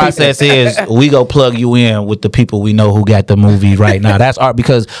our process is we go plug you in with the people we know who got the movie right now. That's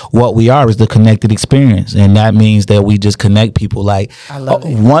because what we are is the connected experience, and that means that we just connect people. Like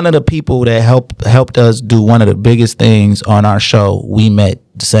one of the people that helped us do one of the biggest things on our show, we met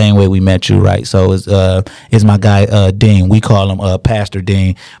the same way we met you, right? So it's my guy Dean. We call him Pastor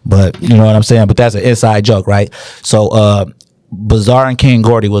Dean, but you know what I'm saying. But that's an inside joke, right? So Bizarre and King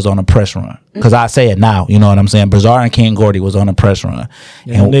Gordy was on a press run, because I say it now, you know what I'm saying. Bizarre and King Gordy was on a press run,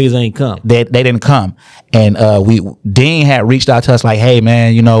 and niggas ain't come. They didn't come, and Dean had reached out to us like, hey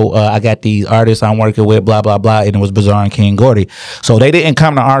man, I got these artists I'm working with, blah blah blah, and it was Bizarre and King Gordy. So they didn't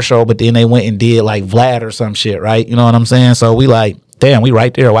come to our show, but then they went and did like Vlad or some shit, right? You know what I'm saying? So we like, damn, we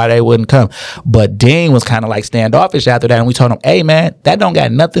right there. Why they wouldn't come? But Dean was kind of like standoffish after that, and we told him, hey man, that don't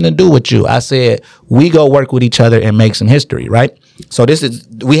got nothing to do with you. I said, we go work with each other and make some history, right? So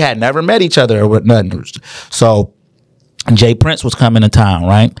we had never met each other or nothing. So Jay Prince was coming to town,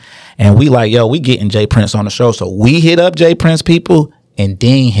 right? And we like, yo, we getting Jay Prince on the show. So we hit up Jay Prince people, and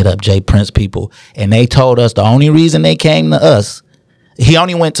Dean hit up Jay Prince people, and they told us the only reason they came to us, he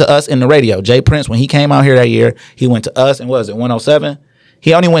only went to us in the radio. Jay Prince, when he came out here that year, he went to us, and what was it, 107?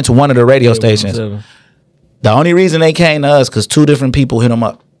 He only went to one of the radio stations. The only reason they came to us, because 2 different people hit him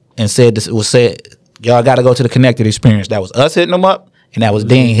up and said, y'all got to go to the Connected Experience. That was us hitting them up, and that was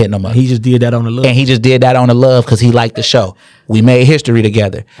Dean hitting him up. He just did that on the love. And he just did that on the love because he liked the show. We made history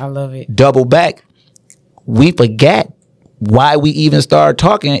together. I love it. Double back. We forgot why we even started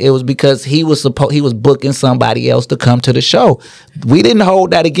talking. It was because he was booking somebody else to come to the show. We didn't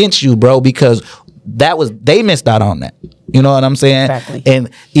hold that against you, bro, because they missed out on that. You know what I'm saying? Exactly. And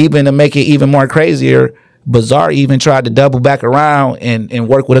even to make it even more crazier, Bizarre even tried to double back around and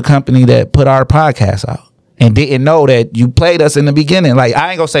work with a company that put our podcast out and didn't know that you played us in the beginning. Like, I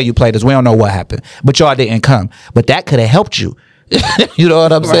ain't gonna say you played us. We don't know what happened, but y'all didn't come. But that could have helped you. You know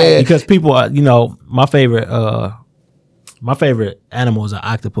what I'm saying? Because people are, my favorite animal is an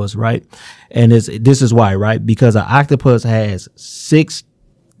octopus, right? And this is why, right? Because an octopus has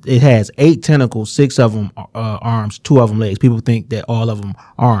 8 tentacles, 6 of them arms, 2 of them legs. People think that all of them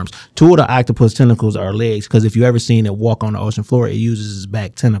arms. 2 of the octopus tentacles are legs, because if you ever seen it walk on the ocean floor, it uses its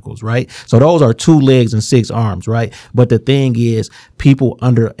back tentacles, right? So those are 2 legs and 6 arms, right? But the thing is, people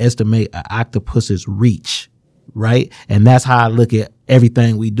underestimate an octopus's reach, right? And that's how I look at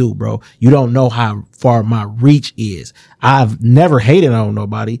everything we do, bro. You don't know how far my reach is. I've never hated on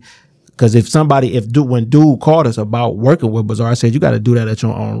nobody. Because when dude called us about working with Bizarre, I said, you got to do that at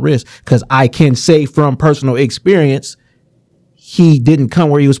your own risk. Because I can say from personal experience, he didn't come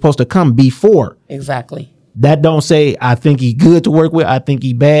where he was supposed to come before. Exactly. That don't say, I think he good to work with, I think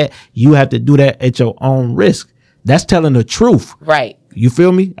he bad. You have to do that at your own risk. That's telling the truth. Right. You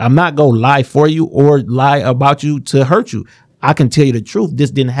feel me? I'm not going to lie for you or lie about you to hurt you. I can tell you the truth. This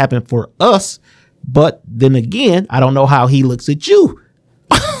didn't happen for us. But then again, I don't know how he looks at you.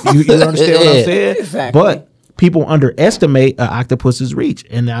 You understand what I'm saying? Exactly. But people underestimate an octopus's reach.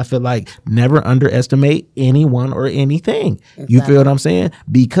 And I feel like never underestimate anyone or anything. Exactly. You feel what I'm saying?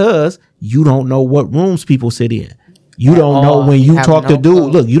 Because you don't know what rooms people sit in. You don't know when you talk to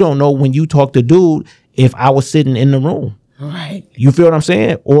dude. Look, you don't know when you talk to dude if I was sitting in the room. Right. You feel what I'm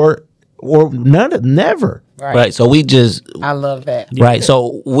saying? Or never. Right. So I love that. Right.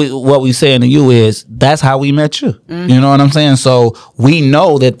 So what we saying to you is that's how we met you. Mm-hmm. You know what I'm saying? So we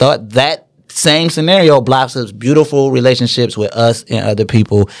know that that same scenario blossoms beautiful relationships with us and other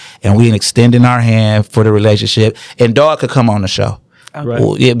people, and we extending our hand for the relationship. And Dog could come on the show. Okay.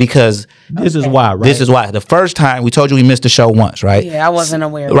 Well, yeah, because this is why, right? This is why. The first time we told you we missed the show once, right? Yeah, I wasn't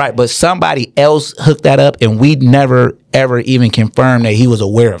aware of right, but somebody else hooked that up, and we never ever even confirmed that he was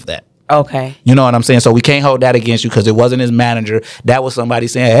aware of that. Okay. You know what I'm saying? So we can't hold that against you because it wasn't his manager. That was somebody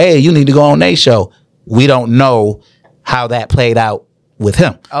saying, hey, you need to go on their show. We don't know how that played out with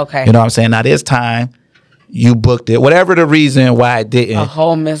him. Okay. You know what I'm saying? Now this time you booked it. Whatever the reason why it didn't. A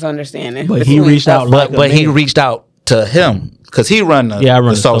whole misunderstanding. But he reached out. But he reached out to him. Because he run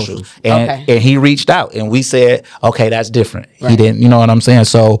the socials. And he reached out and we said, okay, that's different. Right. He didn't, you know what I'm saying?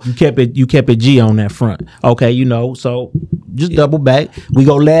 So you kept it G on that front. Okay, so just double back. We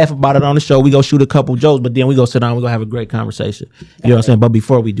go laugh about it on the show. We go shoot a couple jokes, but then we go sit down, we go have a great conversation. You know what I'm saying? But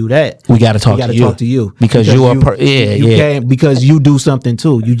before we do that, we gotta talk to you. Because you are can't, because you do something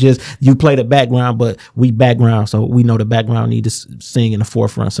too. You play the background, but we background, so we know the background need to sing in the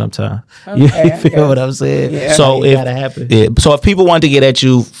forefront sometime. Okay, you feel what I'm saying? Yeah. So it gotta happen. Yeah. So if people wanted to get at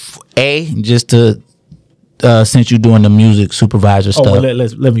you, just to since you doing the music supervisor stuff. Well,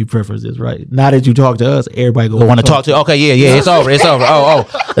 let me preface this, right? Now that you talk to us, everybody want to talk to you. Okay, yeah, it's over.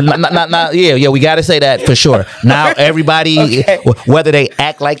 Yeah, we got to say that for sure. Now everybody, whether they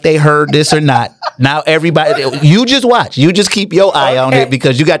act like they heard this or not, now everybody, you just watch. You just keep your eye on it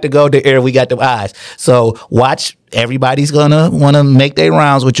because you got to go to air. We got the eyes. So watch. Everybody's gonna want to make their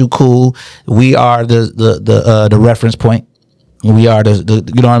rounds with you. Cool. We are the reference point. We are the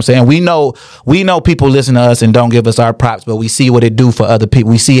you know what I'm saying? We know people listen to us and don't give us our props, but we see what it do for other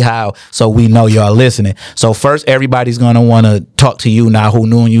people. We see how, so we know y'all listening. So first, everybody's going to want to talk to you now who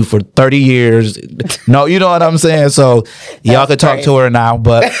knew you for 30 years. No, you know what I'm saying? So y'all can talk to her now,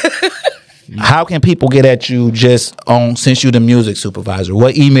 but how can people get at you just since you're the music supervisor?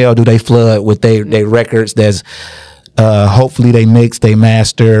 What email do they flood with their records that's hopefully they mix, they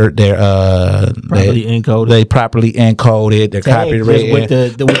master, they're properly encoded. They properly encoded, they're copyrighted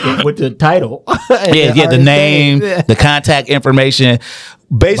with the title. the name, the contact information.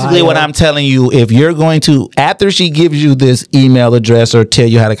 Basically, what I'm telling you, if you're going to, after she gives you this email address or tell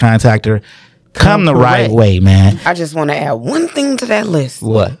you how to contact her, come the right way, man. I just want to add one thing to that list.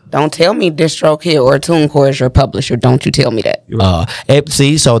 What? Don't tell me DistroKid or TuneCore is your publisher. Don't you tell me that.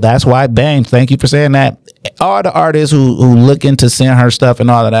 See, so that's why, bang, thank you for saying that. All the artists who looking to send her stuff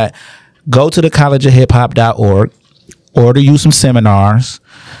and all of that, go to the collegeofhiphop.org, order you some seminars,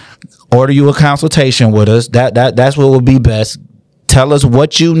 order you a consultation with us. That's what would be best. Tell us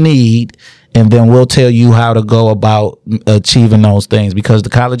what you need, and then we'll tell you how to go about achieving those things, because the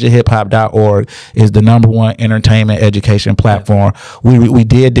collegeofhiphop.org is the #1 entertainment education platform. We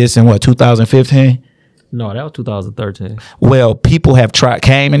did this in 2015? No, that was 2013. Well, people have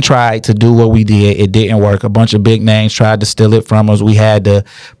came and tried to do what we did. It didn't work. A bunch of big names tried to steal it from us. We had to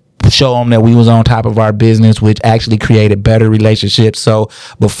show them that we was on top of our business, which actually created better relationships. So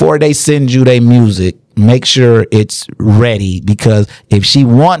before they send you their music, make sure it's ready, because if she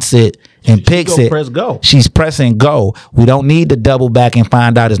wants it and picks it, press go. She's pressing go. We don't need to double back and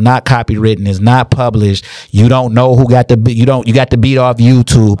find out it's not copywritten, it's not published. You don't know who got the beat. You got the beat off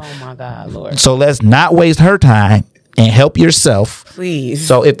YouTube. Oh my God, Lord. So let's not waste her time and help yourself. Please.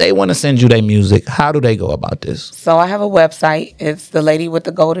 So if they want to send you their music, how do they go about this? So I have a website. It's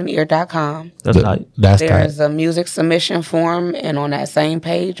theladywiththegoldenear.com. That's tight. That's tight. There's a music submission form, and on that same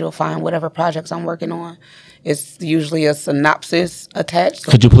page, you'll find whatever projects I'm working on. It's usually a synopsis attached.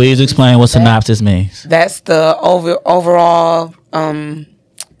 Could you please explain what synopsis means? That's the overall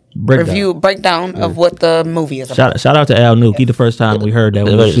breakdown of what the movie is about. Shout out to Al Nuke. He the first time we heard that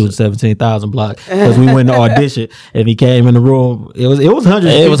we were shooting 17,000 block, because we went to audition and he came in the room. It was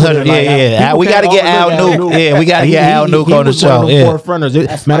hundreds. It was 100. Yeah. We got to get Al Nuke. Yeah, we got to get Al Nuke on the show.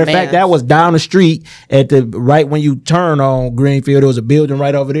 Matter of fact, that was down the street at the right when you turn on Greenfield. There was a building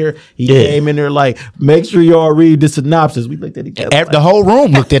right over there. He came in there like, make sure y'all read the synopsis. We looked at each other. The whole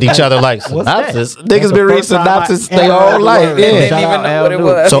room looked at each other like, synopsis. Niggas been reading synopsis their whole life. They didn't even know what it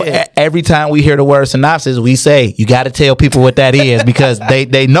was. So every time we hear the word synopsis, we say, you got to tell people what that is, because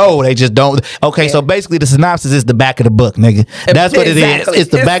they know, they just don't. Okay, so basically the synopsis is the back of the book, nigga. That's what it is. It's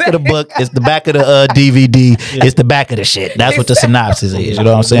the back of the book. It's the back of the DVD. It's the back of the shit. That's what the synopsis is. You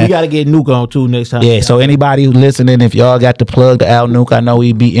know what I'm saying? We got to get Nuke on too next time. Yeah, so anybody who's listening, if y'all got to plug the Al Nuke, I know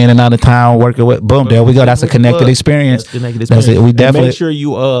he be in and out of town working with, boom, there we go. That's a connected experience. That's it. We definitely. Make sure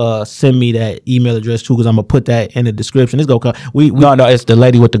you send me that email address too, because I'm going to put that in the description. It's going to come. No, it's the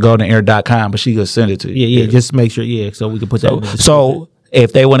lady with the golden ear.com, but she could send it to you. Yeah, just make sure, so we can put that in the description. So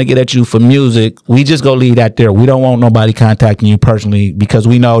if they want to get at you for music, we just go leave that there. We don't want nobody contacting you personally, because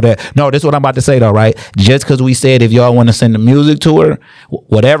we know that, no, this is what I'm about to say though, right? Just because we said if y'all want to send the music to her,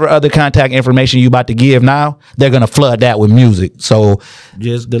 whatever other contact information you about to give now, they're going to flood that with music. So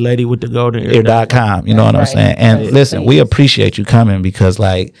just the lady with the golden ear.com, you know what I'm saying? And listen, we appreciate you coming, because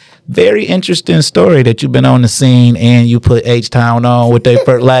like, very interesting story that you've been on the scene and you put H-Town on with their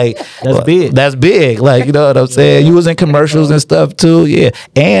first, like, that's big. That's big. Like, you know what I'm saying? You was in commercials and stuff too. Yeah.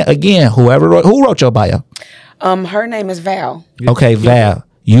 And again, who wrote your bio? Her name is Val. Okay, Val.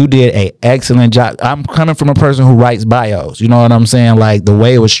 You did an excellent job. I'm coming from a person who writes bios. You know what I'm saying? Like the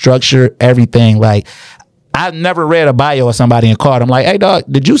way it was structured, everything. Like, I've never read a bio of somebody and called. I'm like, hey dog,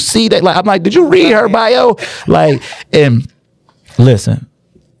 did you see that? Like, I'm like, did you read her bio? Like, and listen.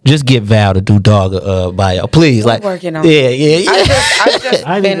 Just get Val to do dog bio, please. Like, working on yeah. I just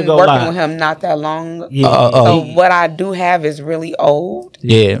been working with him not that long. So what I do have is really old.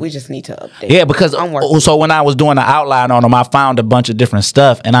 Yeah, we just need to update. Yeah, because so when I was doing the outline on him, I found a bunch of different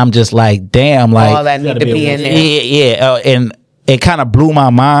stuff, and I'm just like, damn, like all that need to be in there. Yeah, and it kind of blew my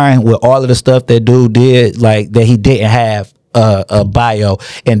mind with all of the stuff that dude did, like that he didn't have a bio,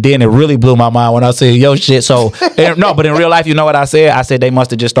 and then it really blew my mind when I said, yo shit. So no, but in real life, you know what I said? I said they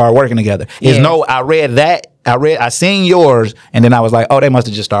must have just started working together. I read that. I seen yours, and then I was like, oh, they must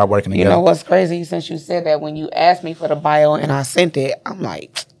have just started working together. You know what's crazy? Since you said that, when you asked me for the bio and I sent it, I'm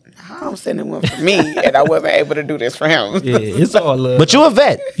like, I'm sending one for me, and I wasn't able to do this for him. Yeah, it's all love. But you're a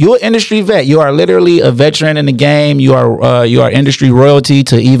vet. You're an industry vet. You are literally a veteran in the game. You are industry royalty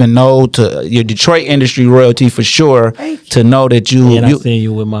to even know to your Detroit industry royalty for sure. To know that you. And I seen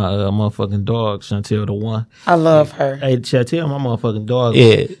you with my motherfucking dog, Chantel the one. I love her. Hey, Chantel, my motherfucking dog.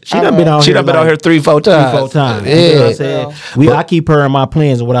 Yeah, she done been on. She done been on here 3-4 times. Yeah, you know what I'm saying? I keep her in my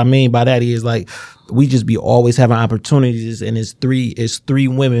plans, and what I mean by that is like, we just be always having opportunities, and it's three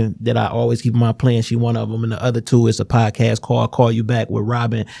women that I always keep in my plan. She one of them, and the other two is a podcast called Call You Back with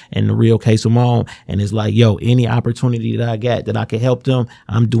Robin and the Real K Simone. And it's like, yo, any opportunity that I got that I can help them,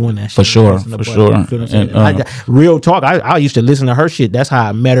 I'm doing that shit. For sure. Real talk. I used to listen to her shit. That's how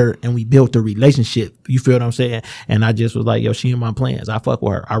I met her, and we built a relationship. You feel what I'm saying? And I just was like, yo, she in my plans. I fuck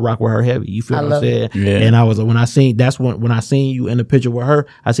with her. I rock with her heavy. You feel what I'm saying? Yeah. And I was when I seen you in the picture with her,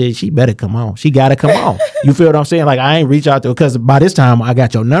 I said she better come on. She gotta come on. You feel what I'm saying? Like, I ain't reach out to, because by this time I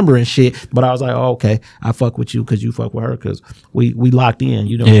got your number and shit, but I was like, oh, okay, I fuck with you because you fuck with her, because we locked in,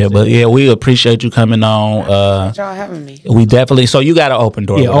 you know. Yeah, but yeah, we appreciate you coming on. Y'all having me. We definitely, so you got an open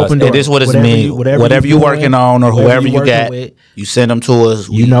door. Yeah, open door. This is what it's Whatever mean. you- Whatever you working on or whoever you working got, with, you send them to us.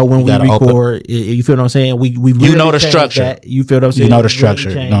 you know, when we got an open- record, you feel what I'm saying? We really know the changed structure. that. You feel what I'm saying? You know the We structure,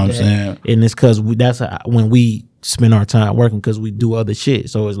 you changed know what I'm that. saying? And it's because that's when we spend our time working, because we do other shit.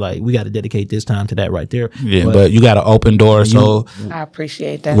 So it's like we got to dedicate this time to that right there. Yeah, but you got an open door. So I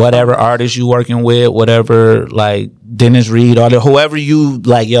appreciate that. whatever artist you working with, whatever, like Dennis Reed or whoever you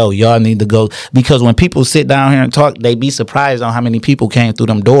like, y'all need to go, because when people sit down here and talk, they be surprised on how many people came through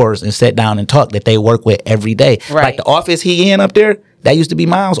them doors and sat down and talked that they work with every day. Right. Like the office he in up there, that used to be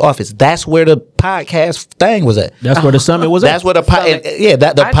Miles' office. That's where the podcast thing was at. That's where the summit was That's at. where the I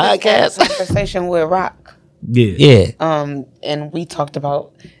podcast. just had a conversation with Rock. Yeah. Yeah. And we talked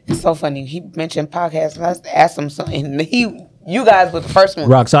about, it's so funny. He mentioned podcasts, and I asked him something. You guys were the first one.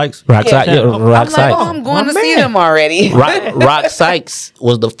 Rock Sykes. Rock Yeah. Sykes. Yeah, I'm Rock like, Sykes. oh, I'm going My to see man. them already. Rock Sykes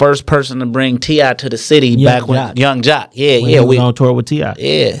was the first person to bring T.I. to the city Young back when Jock. Young Jock. Yeah, When yeah. he was We on tour with T.I.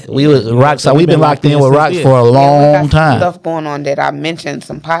 yeah, we was Rock Sykes. so We've been locked in with Rock since for a then. Yeah, we long got some time. stuff going on that I mentioned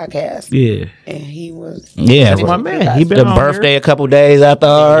some podcasts. Yeah. And he was. Yeah, That's my man. He been the on birthday here. a couple days after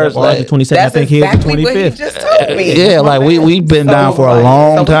ours. August Like, 22nd. I That's think here's exactly the what he 25th. just told me. yeah, like we've been down for a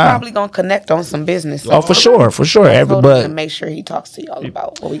long so time. We're probably going to connect on some business. Oh, for sure. I told him to But make sure he talks to y'all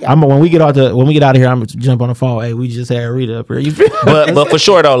about what we got. When we get out of here, I'm gonna jump on the phone. Hey, we just had Rita up here. You feel? but for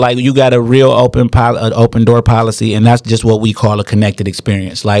sure though, like you got a real open door policy, and that's just what we call a connected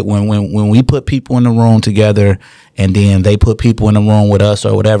experience. Like when we put people in the room together, and then they put people in the room with us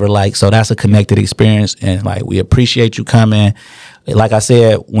or whatever. Like, so that's a connected experience, and like we appreciate you coming. Like I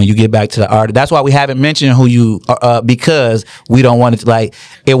said, when you get back to the art, that's why we haven't mentioned who you because we don't want it to, like,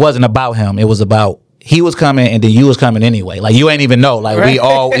 it wasn't about him. It was about he was coming and then you was coming anyway. Like, you ain't even know. Like,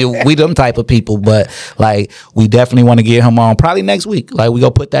 we them type of people, but like, we definitely want to get him on probably next week. Like, we go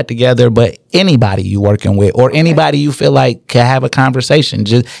put that together. But anybody you working with or anybody you feel like can have a conversation,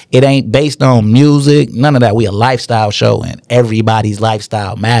 just, it ain't based on music, none of that. We a lifestyle show and everybody's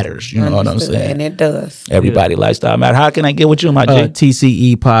lifestyle matters. You know what I'm saying? And it does. Everybody lifestyle matter. How can I get with you, my G?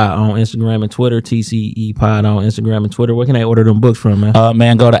 TCE Pod on Instagram and Twitter. TCE Pod on Instagram and Twitter. Where can I order them books from, man?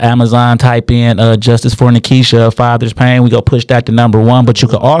 Man, go to Amazon, type in Justice for Nikisha, Father's Pain. We go push that to #1, but you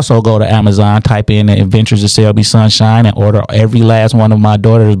can also go to Amazon, type in The Adventures of Selby Sunshine, and order every last one of my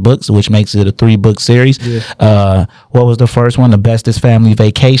daughter's books, which makes it a 3-book series. Yeah. What was the first one? The Bestest Family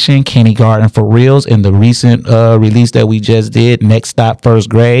Vacation, Kindergarten for Reals, and the recent release that we just did, Next Stop, First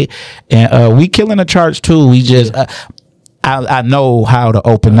Grade. And we killing the charts too. We just I know how to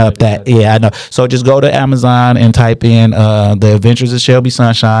open up that. Yeah, I know. So just go to Amazon and type in The Adventures of Shelby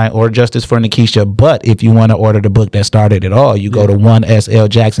Sunshine or Justice for Nikisha. But if you want to order the book that started it all, you go to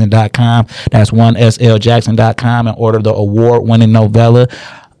 1sljackson.com. That's 1sljackson.com and order the award-winning novella,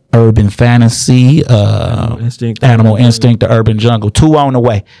 Urban Fantasy, Animal Instinct, The Urban Jungle. 2 on the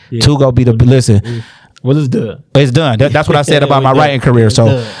way. 2 go be the, listen. Well, it's done. It's done. That's what I said about my writing career.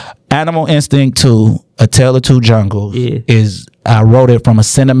 So Animal Instinct 2, A Tale of Two Jungles, is, I wrote it from a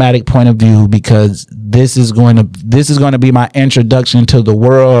cinematic point of view because this is going to be my introduction to the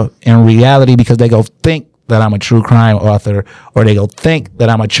world in reality, because they go think that I'm a true crime author, or they go think that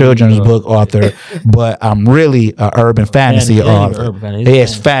I'm a children's book author, but I'm really a urban fantasy author.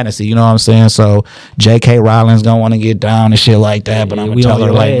 It's fantasy, you know what I'm saying? So J.K. Rowling's gonna want to get down and shit like that, but I'm gonna tell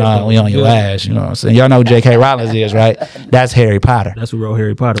her like, nah, we on your ass, you know what I'm saying? Y'all know who J.K. Rowling is, right? That's Harry Potter. That's who wrote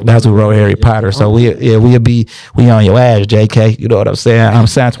Harry Potter. That's who wrote Harry Potter. So we on your ass, J.K. You know what I'm saying? I'm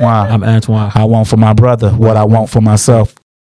Santoine. I'm Antoine. I want for my brother what I want for myself.